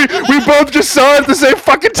Brooke. I think we both just saw it at the same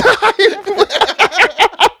fucking time.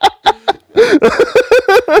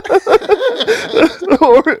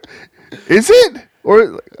 Or is it?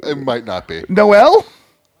 Or It might not be. Noelle?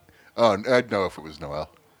 Oh, I'd know if it was Noelle.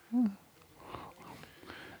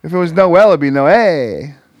 If it was Noelle, it'd be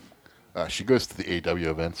Noelle. She goes to the AEW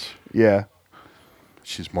events. Yeah.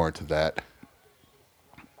 She's more into that.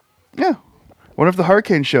 Yeah. What if the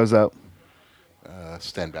Hurricane shows up?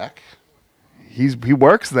 Stand back. He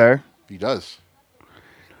works there. He does.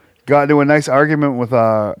 Got into a nice argument with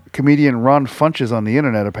comedian Ron Funches on the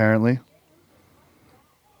internet, apparently.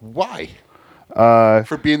 Why?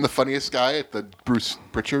 For being the funniest guy at the Bruce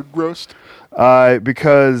Pritchard roast?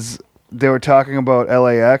 Because they were talking about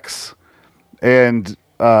LAX, and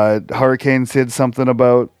Hurricane said something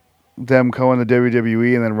about them going to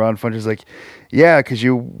WWE, and then Ron Funches like, yeah, because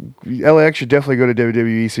LAX should definitely go to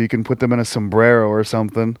WWE so you can put them in a sombrero or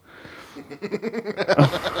something.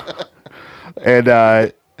 And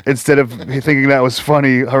Instead of thinking that was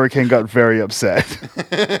funny, Hurricane got very upset.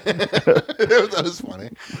 That was funny.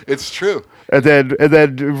 It's true. And then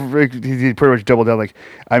Rick, he pretty much doubled down. Like,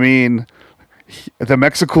 I mean, the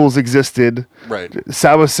Mexicools existed. Right.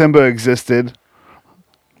 Saba Simba existed.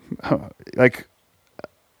 Like,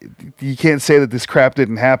 you can't say that this crap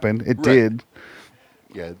didn't happen. It Right. did.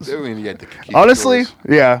 Yeah. I mean, you had the Honestly,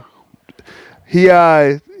 conquistadors.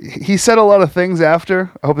 yeah. He said a lot of things after.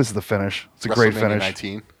 I hope this is the finish. It's a great WrestleMania finish.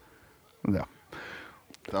 19. No.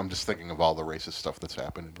 I'm just thinking of all the racist stuff that's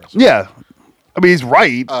happened in wrestling. Yeah. I mean, he's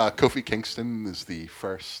right. Kofi Kingston is the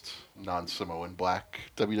first non-Samoan black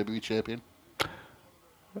WWE champion.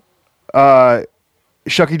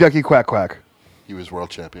 Shucky Ducky Quack Quack. He was world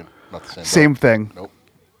champion. Not the same. Same belt. thing. Nope.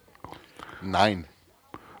 9.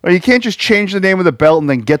 Well, you can't just change the name of the belt and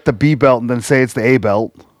then get the B belt and then say it's the A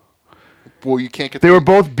belt. Well, you can't get. They were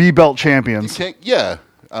both B belt champions. You can't. Yeah.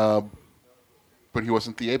 But he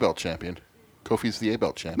wasn't the A belt champion. Kofi's the A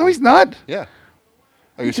belt champion. No, he's not. Yeah.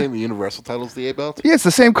 Are you saying the Universal title is the A belt? Yeah, it's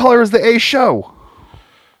the same color as the A show.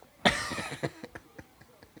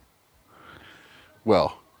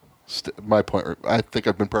 Well, my point. I think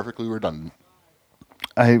I've been perfectly redundant.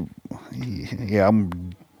 Yeah,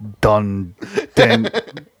 I'm done. Then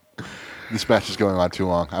This match is going on too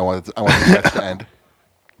long. I want this match to end.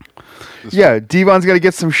 yeah, Devon's got to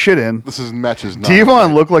get some shit in. This match is not.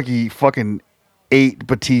 Devon looked like he fucking ate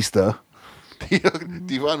Batista.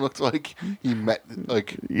 Devon looked like he met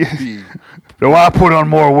like Yeah. the No, I put on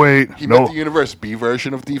more weight. he No, met the Universe B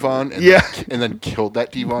version of Devon and Yeah. and then killed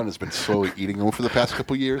that Devon. Has been slowly eating him for the past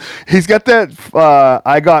couple years. he's got that.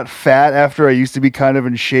 I got fat after I used to be kind of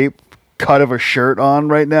in shape. Cut of a shirt on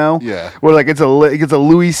right now. Yeah. where like it's a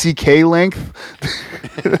Louis C.K. length.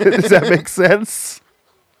 Does that make sense?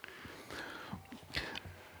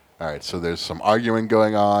 All right, so there's some arguing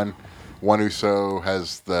going on. One Uso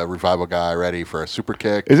has the Revival guy ready for a super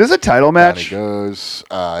kick. Is this a title Down he match? goes.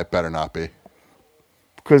 It better not be.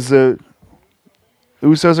 Because the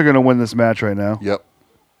Usos are going to win this match right now. Yep.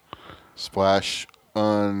 Splash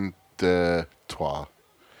on the trois.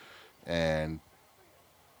 And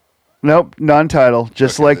Nope, non-title.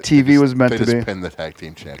 Just okay, like they TV just- was meant they to just be. pinned the tag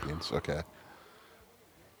team champions. Okay.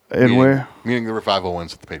 And where? Meaning the Revival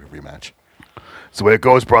wins at the pay-per-view match. That's the way it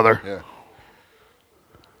goes, brother. Yeah.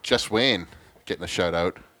 Jess Wayne getting a shout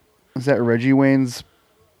out. Is that Reggie Wayne's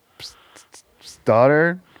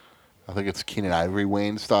daughter? I think it's Keenan Ivory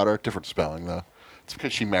Wayne's daughter. Different spelling though. It's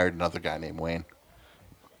because she married another guy named Wayne.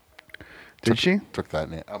 Did she? Took that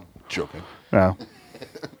name. I'm joking. No.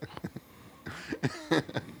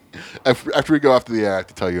 After we go after the air, I have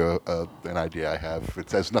to tell you an idea I have.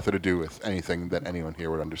 It has nothing to do with anything that anyone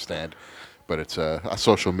here would understand, but it's a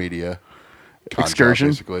social media con job, Excursion?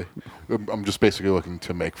 basically. I'm just basically looking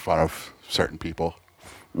to make fun of certain people.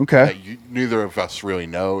 Okay. Neither of us really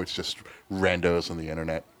know. It's just randos on the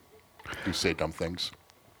internet who say dumb things.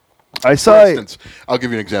 I For saw. instance, I'll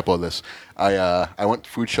give you an example of this. I went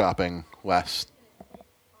food shopping last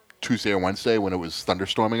Tuesday or Wednesday when it was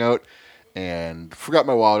thunderstorming out, and forgot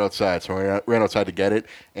my wallet outside, so I ran outside to get it,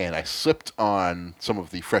 and I slipped on some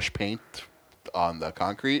of the fresh paint on the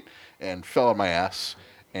concrete and fell on my ass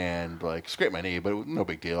and like scraped my knee, but it was no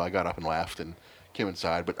big deal. I got up and laughed and came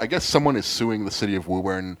inside. But I guess someone is suing the city of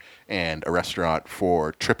Woburn and a restaurant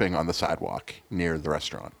for tripping on the sidewalk near the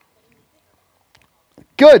restaurant.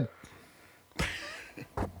 Good.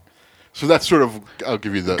 So that's sort of, I'll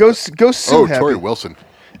give you the... Go sue Oh, Happy. Tori Wilson.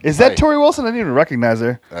 Is that Hi. Tori Wilson? I didn't even recognize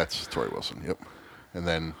her. That's Tori Wilson, yep. And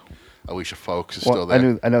then Alicia Fox is Well, still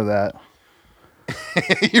there. I know that.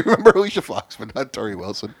 You remember Alicia Fox, but not Tori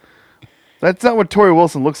Wilson. That's not what Tori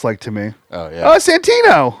Wilson looks like to me. Oh, yeah. Oh,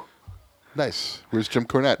 Santino. Nice. Where's Jim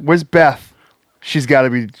Cornette? Where's Beth? She's got to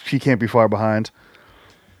be. She can't be far behind.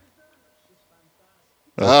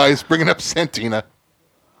 Oh, he's bringing up Santina.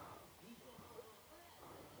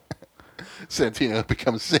 Santina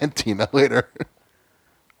becomes Santina later.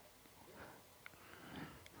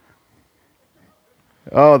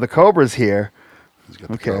 Oh, the Cobra's here. He's got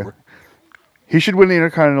the Okay. Cobra. He should win the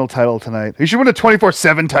Intercontinental title tonight. He should win a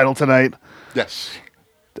 24/7 title tonight. Yes.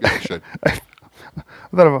 Yeah, he should. I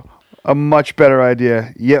thought of a much better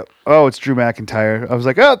idea. Yep. Oh, it's Drew McIntyre. I was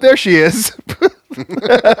like, oh, there she is.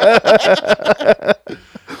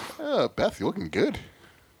 Oh, Beth, you're looking good.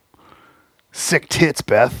 Sick tits,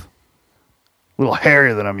 Beth. A little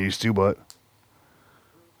hairier than I'm used to, but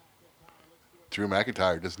Drew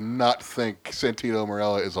McIntyre does not think Santino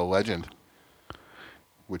Marella is a legend.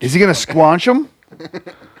 Which is he gonna squanch him?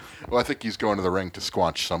 Well, I think he's going to the ring to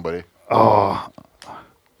squanch somebody. Oh,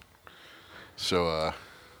 So,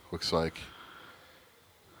 looks like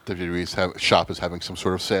WWE's shop is having some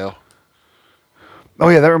sort of sale. Oh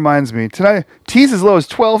yeah, that reminds me. Tonight, tees as low as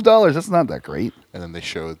 $12. That's not that great. And then they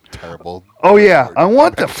show terrible. Oh yeah, I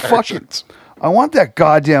want the Terry fucking. shirts. I want that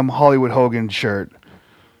goddamn Hollywood Hogan shirt.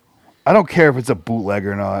 I don't care if it's a bootleg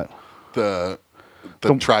or not. The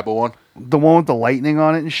tribal one. The one with the lightning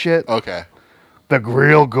on it and shit. Okay. The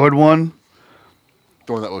real good one.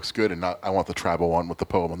 The one that looks good, and not. I want the tribal one with the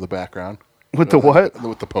poem on the background. With the what?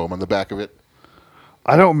 With the poem on the back of it.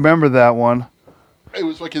 I don't remember that one. It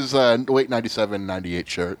was like his late 97, 98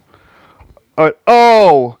 shirt.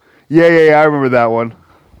 Oh, yeah, I remember that one.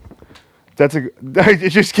 That's it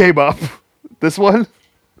just came up. This one?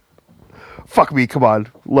 Fuck me, come on,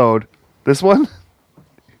 load. This one?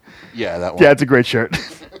 Yeah, that one. Yeah, it's a great shirt.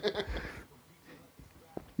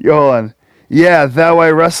 Yo, hold on. Yeah, thou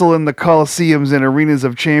I wrestle in the coliseums and arenas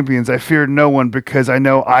of champions. I fear no one because I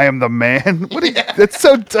know I am the man. That's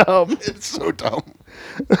so dumb. It's so dumb.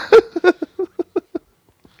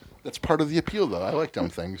 That's part of the appeal, though. I like dumb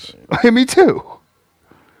things. Me too.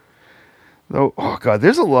 Oh god,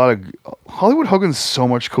 there's a lot of Hollywood Hogan's so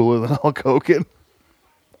much cooler than Hulk Hogan.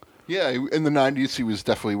 Yeah, in the 90s, he was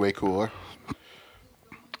definitely way cooler.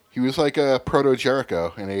 He was like a proto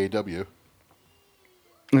Jericho in AEW.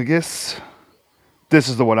 I guess this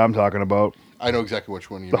is the one I'm talking about. I know exactly which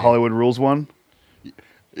one you The mean. Hollywood Rules one.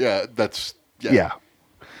 Yeah, that's... Yeah.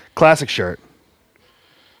 Classic shirt.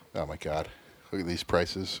 Oh, my God. Look at these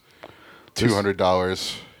prices.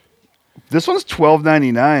 $200. This one's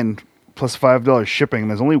 $12.99 plus $5 shipping.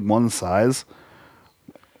 There's only one size.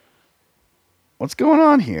 What's going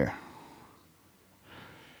on here?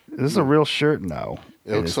 Is this a real shirt? No.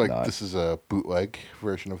 It looks is like not. this is a bootleg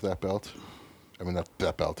version of that belt. I mean,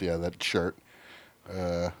 that belt, yeah, that shirt.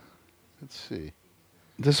 Let's see.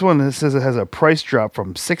 This one it says it has a price drop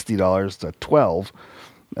from $60 to $12,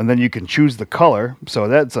 and then you can choose the color. So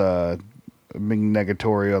that's a big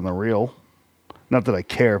negatory on the reel. Not that I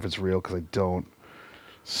care if it's real because I don't.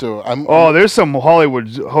 So Oh, there's some Hollywood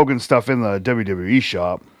Hogan stuff in the WWE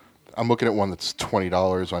shop. I'm looking at one that's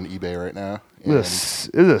 $20 on eBay right now. This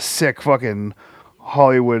is a sick fucking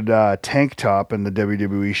Hollywood tank top in the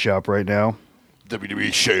WWE shop right now.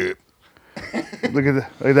 WWE shape. Look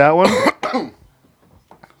at that one.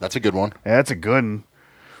 That's a good one. Yeah, that's a good one.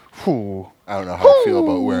 Whew. I don't know how I feel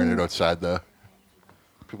about wearing it outside, though.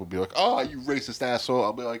 People be like, oh, you racist asshole.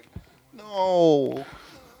 I'll be like, no.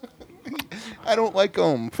 I don't like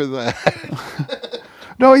him for that.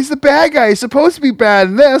 No, he's the bad guy. He's supposed to be bad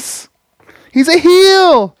in this. He's a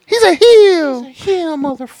heel. He's a heel. Heel,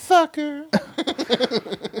 motherfucker.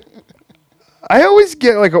 I always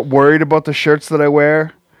get like worried about the shirts that I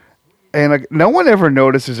wear, and like no one ever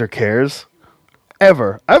notices or cares,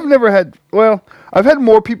 ever. I've never had. Well, I've had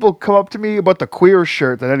more people come up to me about the queer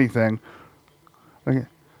shirt than anything. Like,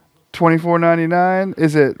 $24.99.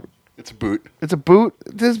 Is it? It's a boot. It's a boot.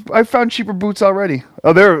 I found cheaper boots already.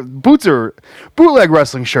 Oh, bootleg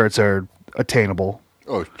wrestling shirts are attainable.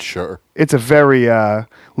 Oh, sure. It's a very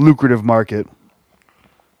lucrative market.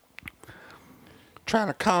 Trying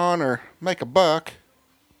to con or make a buck.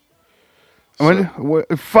 Find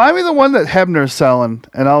me the one that Hebner's selling,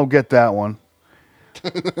 and I'll get that one.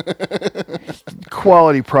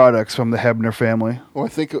 Quality products from the Hebner family. Well, I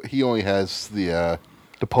think he only has the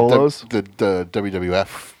polos. the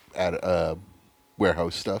WWF at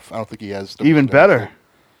warehouse stuff. I don't think he has Even WWF. better.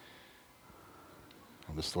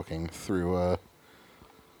 I'm just looking through.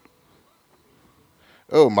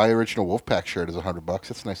 Oh, my original Wolfpack shirt is $100.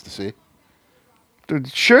 That's nice to see.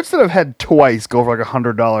 Dude, shirts that I've had twice go for like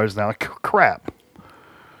 $100 now. Like, crap.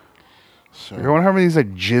 So, I wonder how many of these I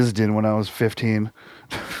jizzed in when I was 15.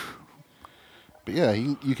 but yeah,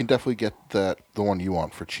 you can definitely get the one you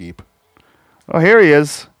want for cheap. Oh, here he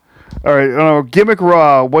is. All right, Gimmick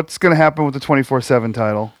Raw. What's going to happen with the 24/7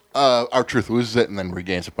 title? R-Truth loses it and then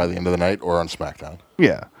regains it by the end of the night or on SmackDown.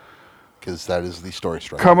 Yeah. Because that is the story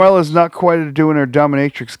strike. Carmella's not quite doing her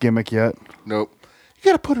dominatrix gimmick yet. Nope. You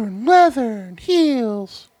gotta put her in leather and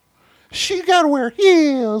heels. She gotta wear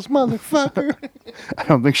heels, motherfucker. I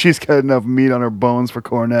don't think she's got enough meat on her bones for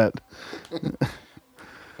Cornette.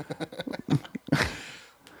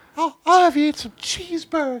 I'll have you eat some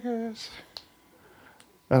cheeseburgers.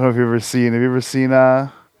 I don't know if you've ever seen. Have you ever seen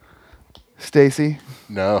Stacy?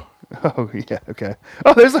 No. Oh yeah, okay.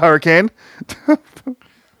 Oh, there's a hurricane.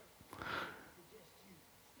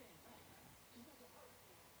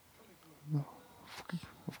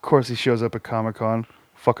 Of course, he shows up at Comic-Con.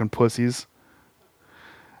 Fucking pussies.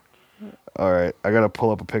 All right, I gotta pull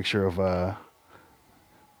up a picture of the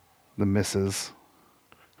missus,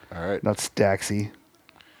 All right. not Staxy.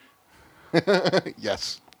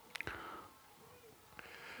 Yes.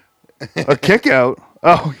 A kick out.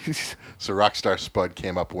 Oh, So Rockstar Spud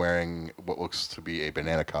came up wearing what looks to be a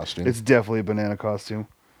banana costume. it's definitely a banana costume.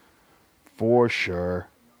 For sure.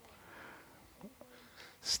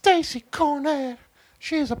 Stacy Cornett,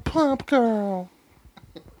 she's a plump girl.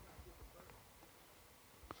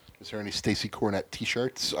 Is there any Stacy Cornett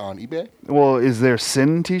T-shirts on eBay? Well, is there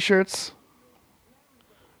Sin T-shirts?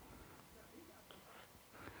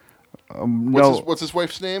 No. What's his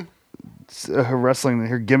wife's name?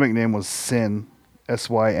 Her gimmick name was Sin,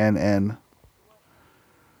 Synn.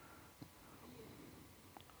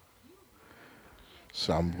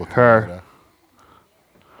 So I'm looking Her.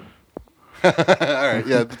 at all right,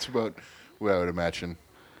 yeah, that's about what I would imagine.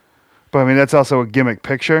 But I mean, that's also a gimmick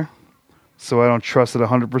picture, so I don't trust it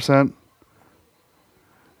 100%.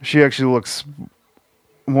 She actually looks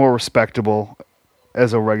more respectable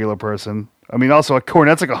as a regular person. I mean, also a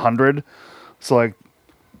Cornette's like 100, so like,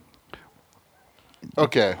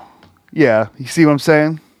 Okay. yeah, you see what I'm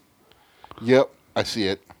saying? Yep, I see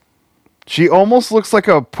it. She almost looks like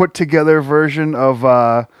a put together version of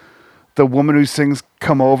the woman who sings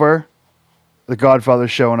 "Come Over." The Godfather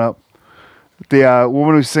showing up. The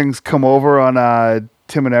woman who sings "Come Over" on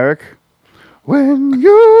Tim and Eric. When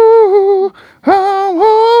you come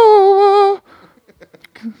over.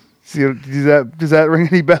 See, does that ring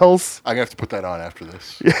any bells? I'm gonna have to put that on after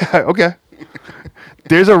this. Yeah, okay.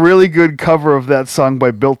 There's a really good cover of that song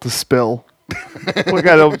by Built to Spill. Like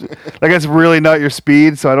it's really not your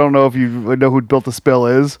speed, so I don't know if you know who Built to Spill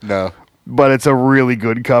is, No, but it's a really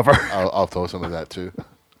good cover. I'll throw some of that too.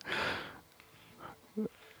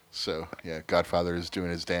 So yeah, Godfather is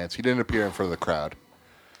doing his dance. He didn't appear in front of the crowd.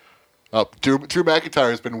 Oh, Drew McIntyre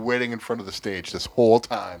has been waiting in front of the stage this whole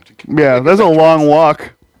time. Yeah, that's a long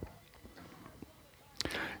walk.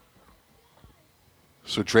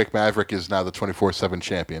 So Drake Maverick is now the 24/7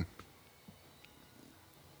 champion.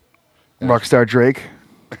 Rockstar Drake.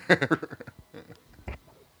 It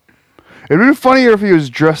would be funnier if he was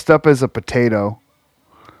dressed up as a potato.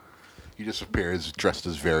 He just appears dressed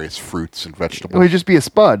as various fruits and It vegetables. would just be a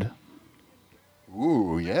spud.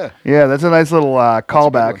 Ooh, yeah. Yeah, that's a nice little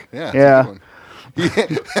callback. Yeah. Yeah. That's a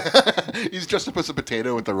good one. He's dressed up as a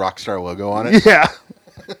potato with the Rockstar logo on it. Yeah.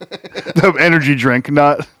 The energy drink,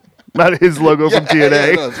 not his logo from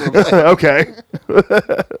TNA. Yeah, no, Okay.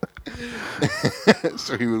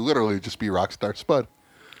 So he would literally just be Rockstar Spud.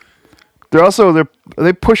 Are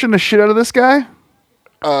they pushing the shit out of this guy?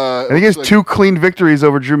 I think he has 2 clean victories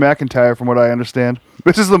over Drew McIntyre, from what I understand.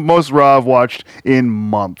 This is the most Raw I've watched in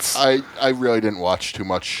months. I really didn't watch too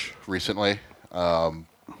much recently. I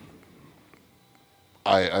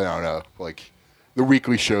don't know. Like, the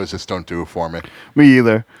weekly shows just don't do it for me. Me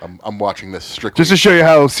either. I'm watching this strictly. Just to show you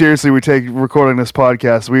how seriously we take recording this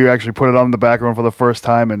podcast, we actually put it on the background for the first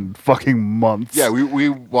time in fucking months. Yeah, we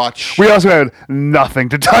watch. We also had nothing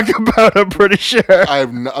to talk about, I'm pretty sure.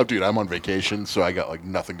 Dude, I'm on vacation, so I got like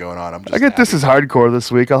nothing going on. I'm just I get This happy. Is Hardcore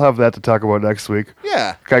this week. I'll have that to talk about next week.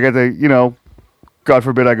 Yeah. I get to, God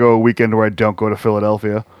forbid I go a weekend where I don't go to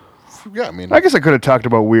Philadelphia. Yeah, I mean. I guess I could have talked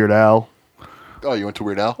about Weird Al. Oh, you went to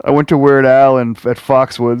Weird Al? I went to Weird Al at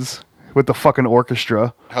Foxwoods with the fucking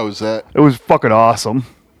orchestra. How was that? It was fucking awesome.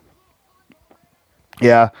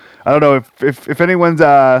 Yeah. I don't know if anyone's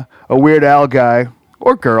a Weird Al guy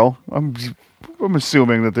or girl. I'm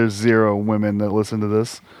assuming that there's 0 women that listen to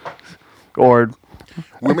this. Or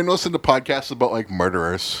Women listen to podcasts about like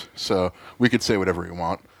murderers, so we could say whatever we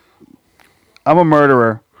want. I'm a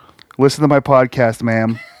murderer. Listen to my podcast,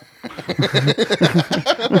 ma'am. That's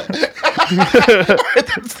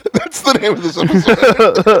the name of this episode.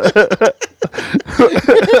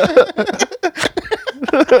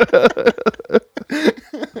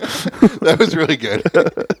 That was really good.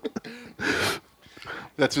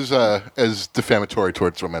 That's as defamatory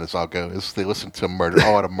towards women as I'll go. Is they listen to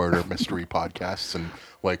a lot of murder mystery podcasts and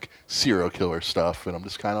like serial killer stuff, and I'm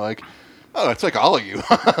just kind of like, oh, it's like all of you.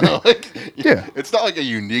 Like, Yeah. it's not like a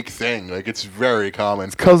unique thing. Like, it's very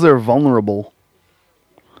common. Because they're vulnerable.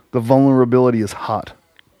 The vulnerability is hot.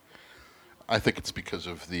 I think it's because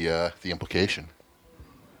of the implication.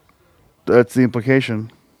 That's the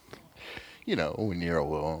implication. You know, when you're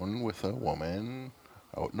alone with a woman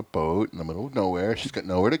out in a boat in the middle of nowhere, she's got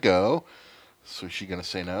nowhere to go. So is she gonna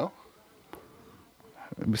say no?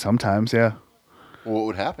 Sometimes, yeah. Well, what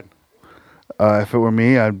would happen? If it were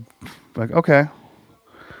me, I'd be like, okay,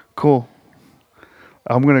 cool.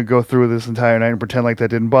 I'm going to go through this entire night and pretend like that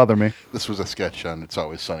didn't bother me. This was a sketch on It's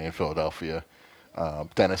Always Sunny in Philadelphia.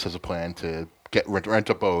 Dennis has a plan to rent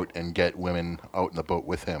a boat and get women out in the boat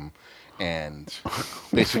with him, and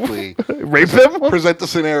basically Rape them? present the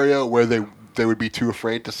scenario where they would be too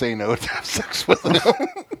afraid to say no to have sex with them.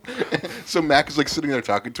 So Mac is like sitting there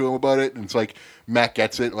talking to him about it, and it's like Mac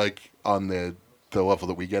gets it like on the level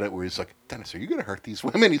that we get it, where he's like, Dennis, are you going to hurt these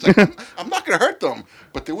women? He's like, I'm not going to hurt them,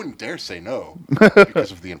 but they wouldn't dare say no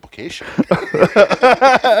because of the implication.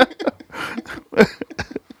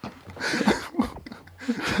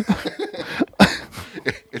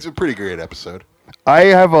 It's a pretty great episode. I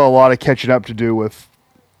have a lot of catching up to do with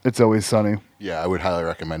It's Always Sunny. Yeah, I would highly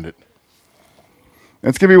recommend it.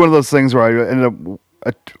 It's gonna be one of those things where I ended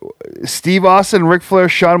up Steve Austin, Ric Flair,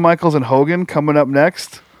 Shawn Michaels, and Hogan coming up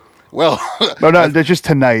next. Well, No, they're just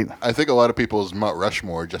tonight. I think a lot of people's Mount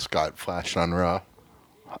Rushmore just got flashed on Raw.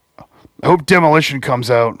 I hope Demolition comes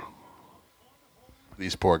out.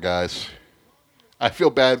 These poor guys. I feel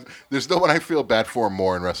bad. There's no one I feel bad for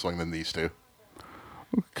more in wrestling than these two.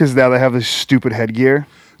 Because now they have this stupid headgear.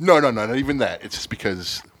 No, not even that. It's just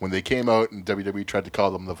because when they came out and WWE tried to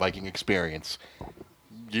call them the Viking Experience,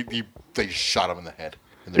 they shot them in the head.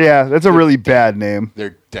 And Yeah, that's a really bad name.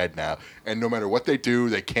 They're dead now. And no matter what they do,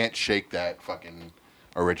 they can't shake that fucking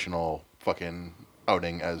original fucking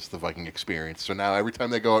outing as the Viking Experience. So now every time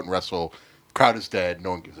they go out and wrestle, the crowd is dead.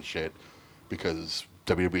 No one gives a shit because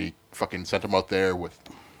WWE fucking sent them out there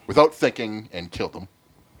without thinking and killed them.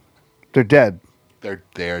 They're dead.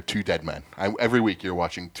 They're two dead men. Every week you're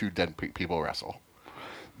watching two dead people wrestle.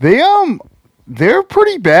 They're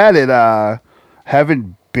pretty bad at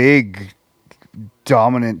having big,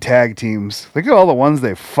 dominant tag teams. Look at all the ones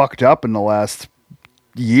they fucked up in the last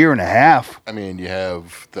year and a half. I mean, you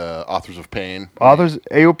have the Authors of Pain. Authors,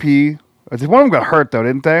 AOP. One of them got hurt though,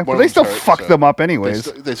 didn't they? But they still fucked them up anyways.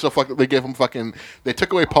 They still fucked. They gave them fucking. They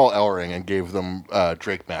took away Paul Ellering and gave them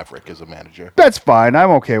Drake Maverick as a manager. That's fine. I'm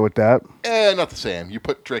okay with that. Not the same. You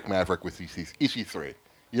put Drake Maverick with EC3.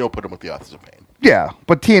 You don't put him with the Authors of Pain. Yeah,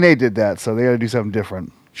 but TNA did that, so they got to do something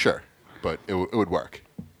different. Sure, but it would work.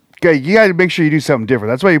 Okay, you got to make sure you do something different.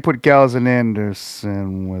 That's why you put Gallows and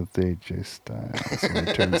Anderson with AJ Styles when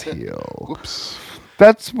he turns heel. Whoops.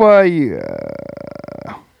 That's why.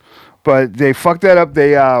 But they fucked that up.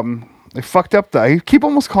 They fucked up I keep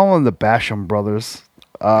almost calling them the Basham brothers.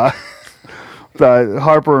 The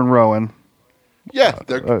Harper and Rowan. Yeah,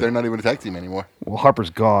 they're not even a tag team anymore. Well, Harper's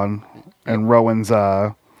gone, and Rowan's.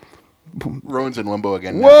 Rowan's in limbo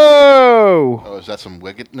again. Now. Whoa! Oh, is that some A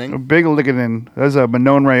wickening? big lickening. There's a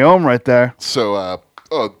Manon Rayom right there. So,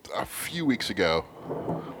 a few weeks ago,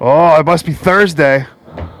 Oh, it must be Thursday.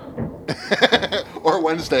 or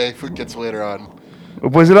Wednesday if it gets later on.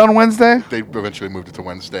 Was it on Wednesday? They eventually moved it to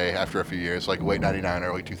Wednesday after a few years, like late '99,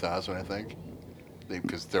 early 2000, I think.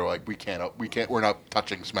 Because they're like, we're not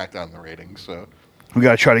touching SmackDown in the ratings, so We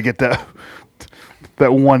gotta try to get that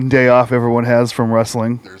one day off everyone has from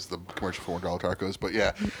wrestling. there's the commercial for $1 tacos. But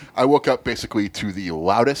yeah, I woke up basically to the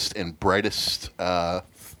loudest and brightest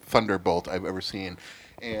thunderbolt I've ever seen,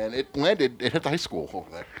 and it hit the high school over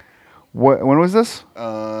there. When was this?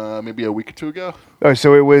 Maybe a week or two ago. Oh,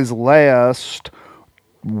 so it was last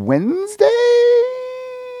Wednesday?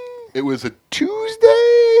 It was a Tuesday?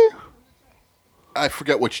 I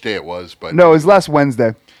forget which day it was, but No, it was last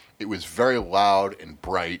Wednesday. it was very loud and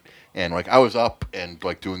bright, and like I was up and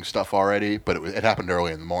like doing stuff already, but it happened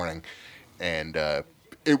early in the morning, and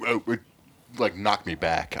it like knocked me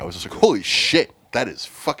back. I was just like, holy shit, that is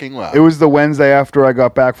fucking loud. It was the Wednesday after I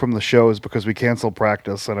got back from the shows because we canceled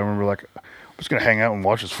practice, and I remember like, I'm just gonna hang out and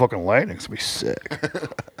watch this fucking lightning. It's gonna be sick.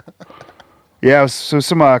 Yeah, so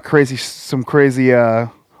some crazy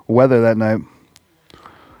weather that night.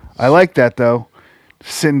 I like that though.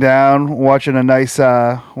 Sitting down, watching a nice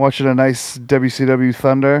WCW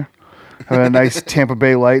Thunder, having a nice Tampa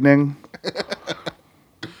Bay Lightning.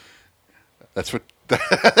 That's what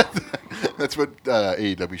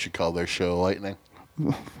AEW should call their show, Lightning.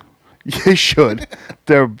 They should.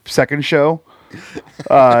 Their second show.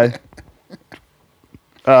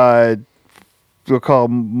 We'll call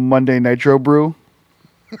Monday Nitro Brew.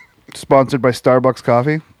 Sponsored by Starbucks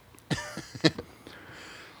Coffee.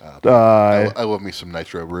 I love me some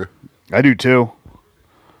Nitro Brew. I do too.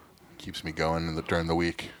 Keeps me going during the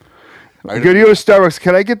week. Go to Starbucks.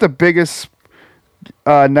 Can I get the biggest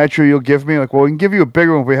nitro you'll give me? Like, well, we can give you a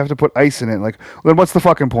bigger one, but we have to put ice in it. Like, then what's the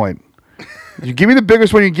fucking point? You give me the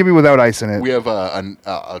biggest one, you give me without ice in it. We have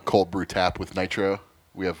a cold brew tap with nitro.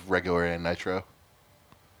 We have regular and nitro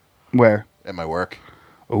Where? at my work,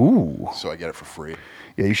 Ooh. so I get it for free.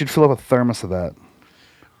 Yeah, you should fill up a thermos of that.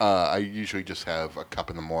 I usually just have a cup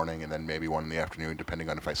in the morning and then maybe one in the afternoon, depending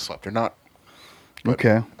on if I slept or not. But,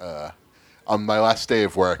 Okay. On my last day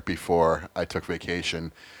of work before I took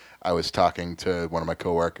vacation, I was talking to one of my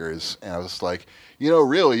coworkers, and I was like,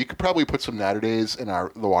 really, you could probably put some Natter Days in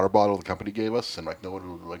the water bottle the company gave us, and like no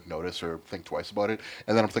one would like notice or think twice about it.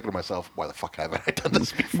 And then I'm thinking to myself, why the fuck haven't I done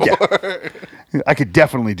this before? Yeah. I could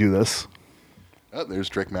definitely do this. Oh, there's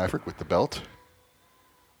Drake Maverick with the belt.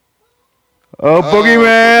 Oh,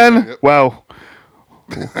 Boogeyman! Yep. Wow.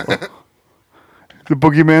 The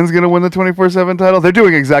Boogeyman's going to win the 24/7 title? They're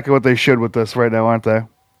doing exactly what they should with this right now, aren't they?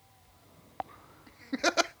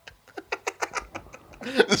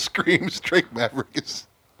 The screams Drake Maverick is.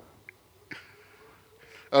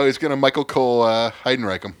 Oh, he's going to Michael Cole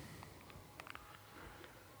Heidenreich him.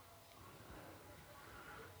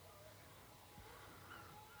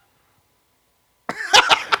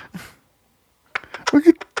 Look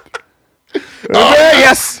at... Okay,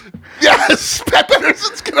 yes! Yes! Pat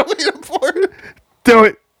Patterson's going to lead him for it. Do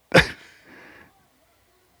it!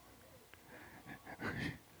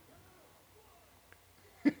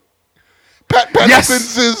 Pat Yes!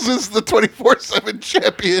 Patterson is the 24/7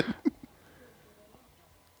 champion.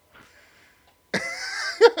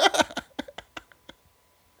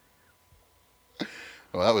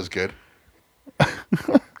 Well, that was good.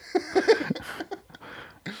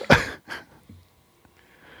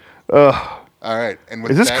 All right. And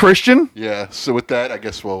with Is this that, Christian? Yeah. So with that, I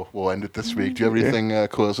guess we'll end it this week. Do you have anything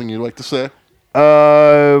closing you'd like to say?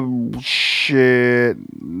 Shit.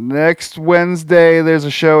 Next Wednesday, there's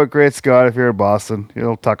a show at Great Scott. If you're in Boston,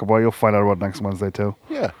 you'll find out about next Wednesday too.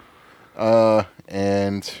 Yeah.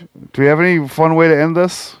 And Do we have any fun way to end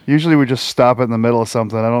this? Usually we just stop it in the middle of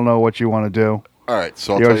something. I don't know what you want to do. all right.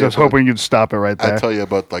 So I'll I tell was you just hoping you'd stop it right there. I'll tell you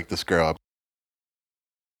about like this girl.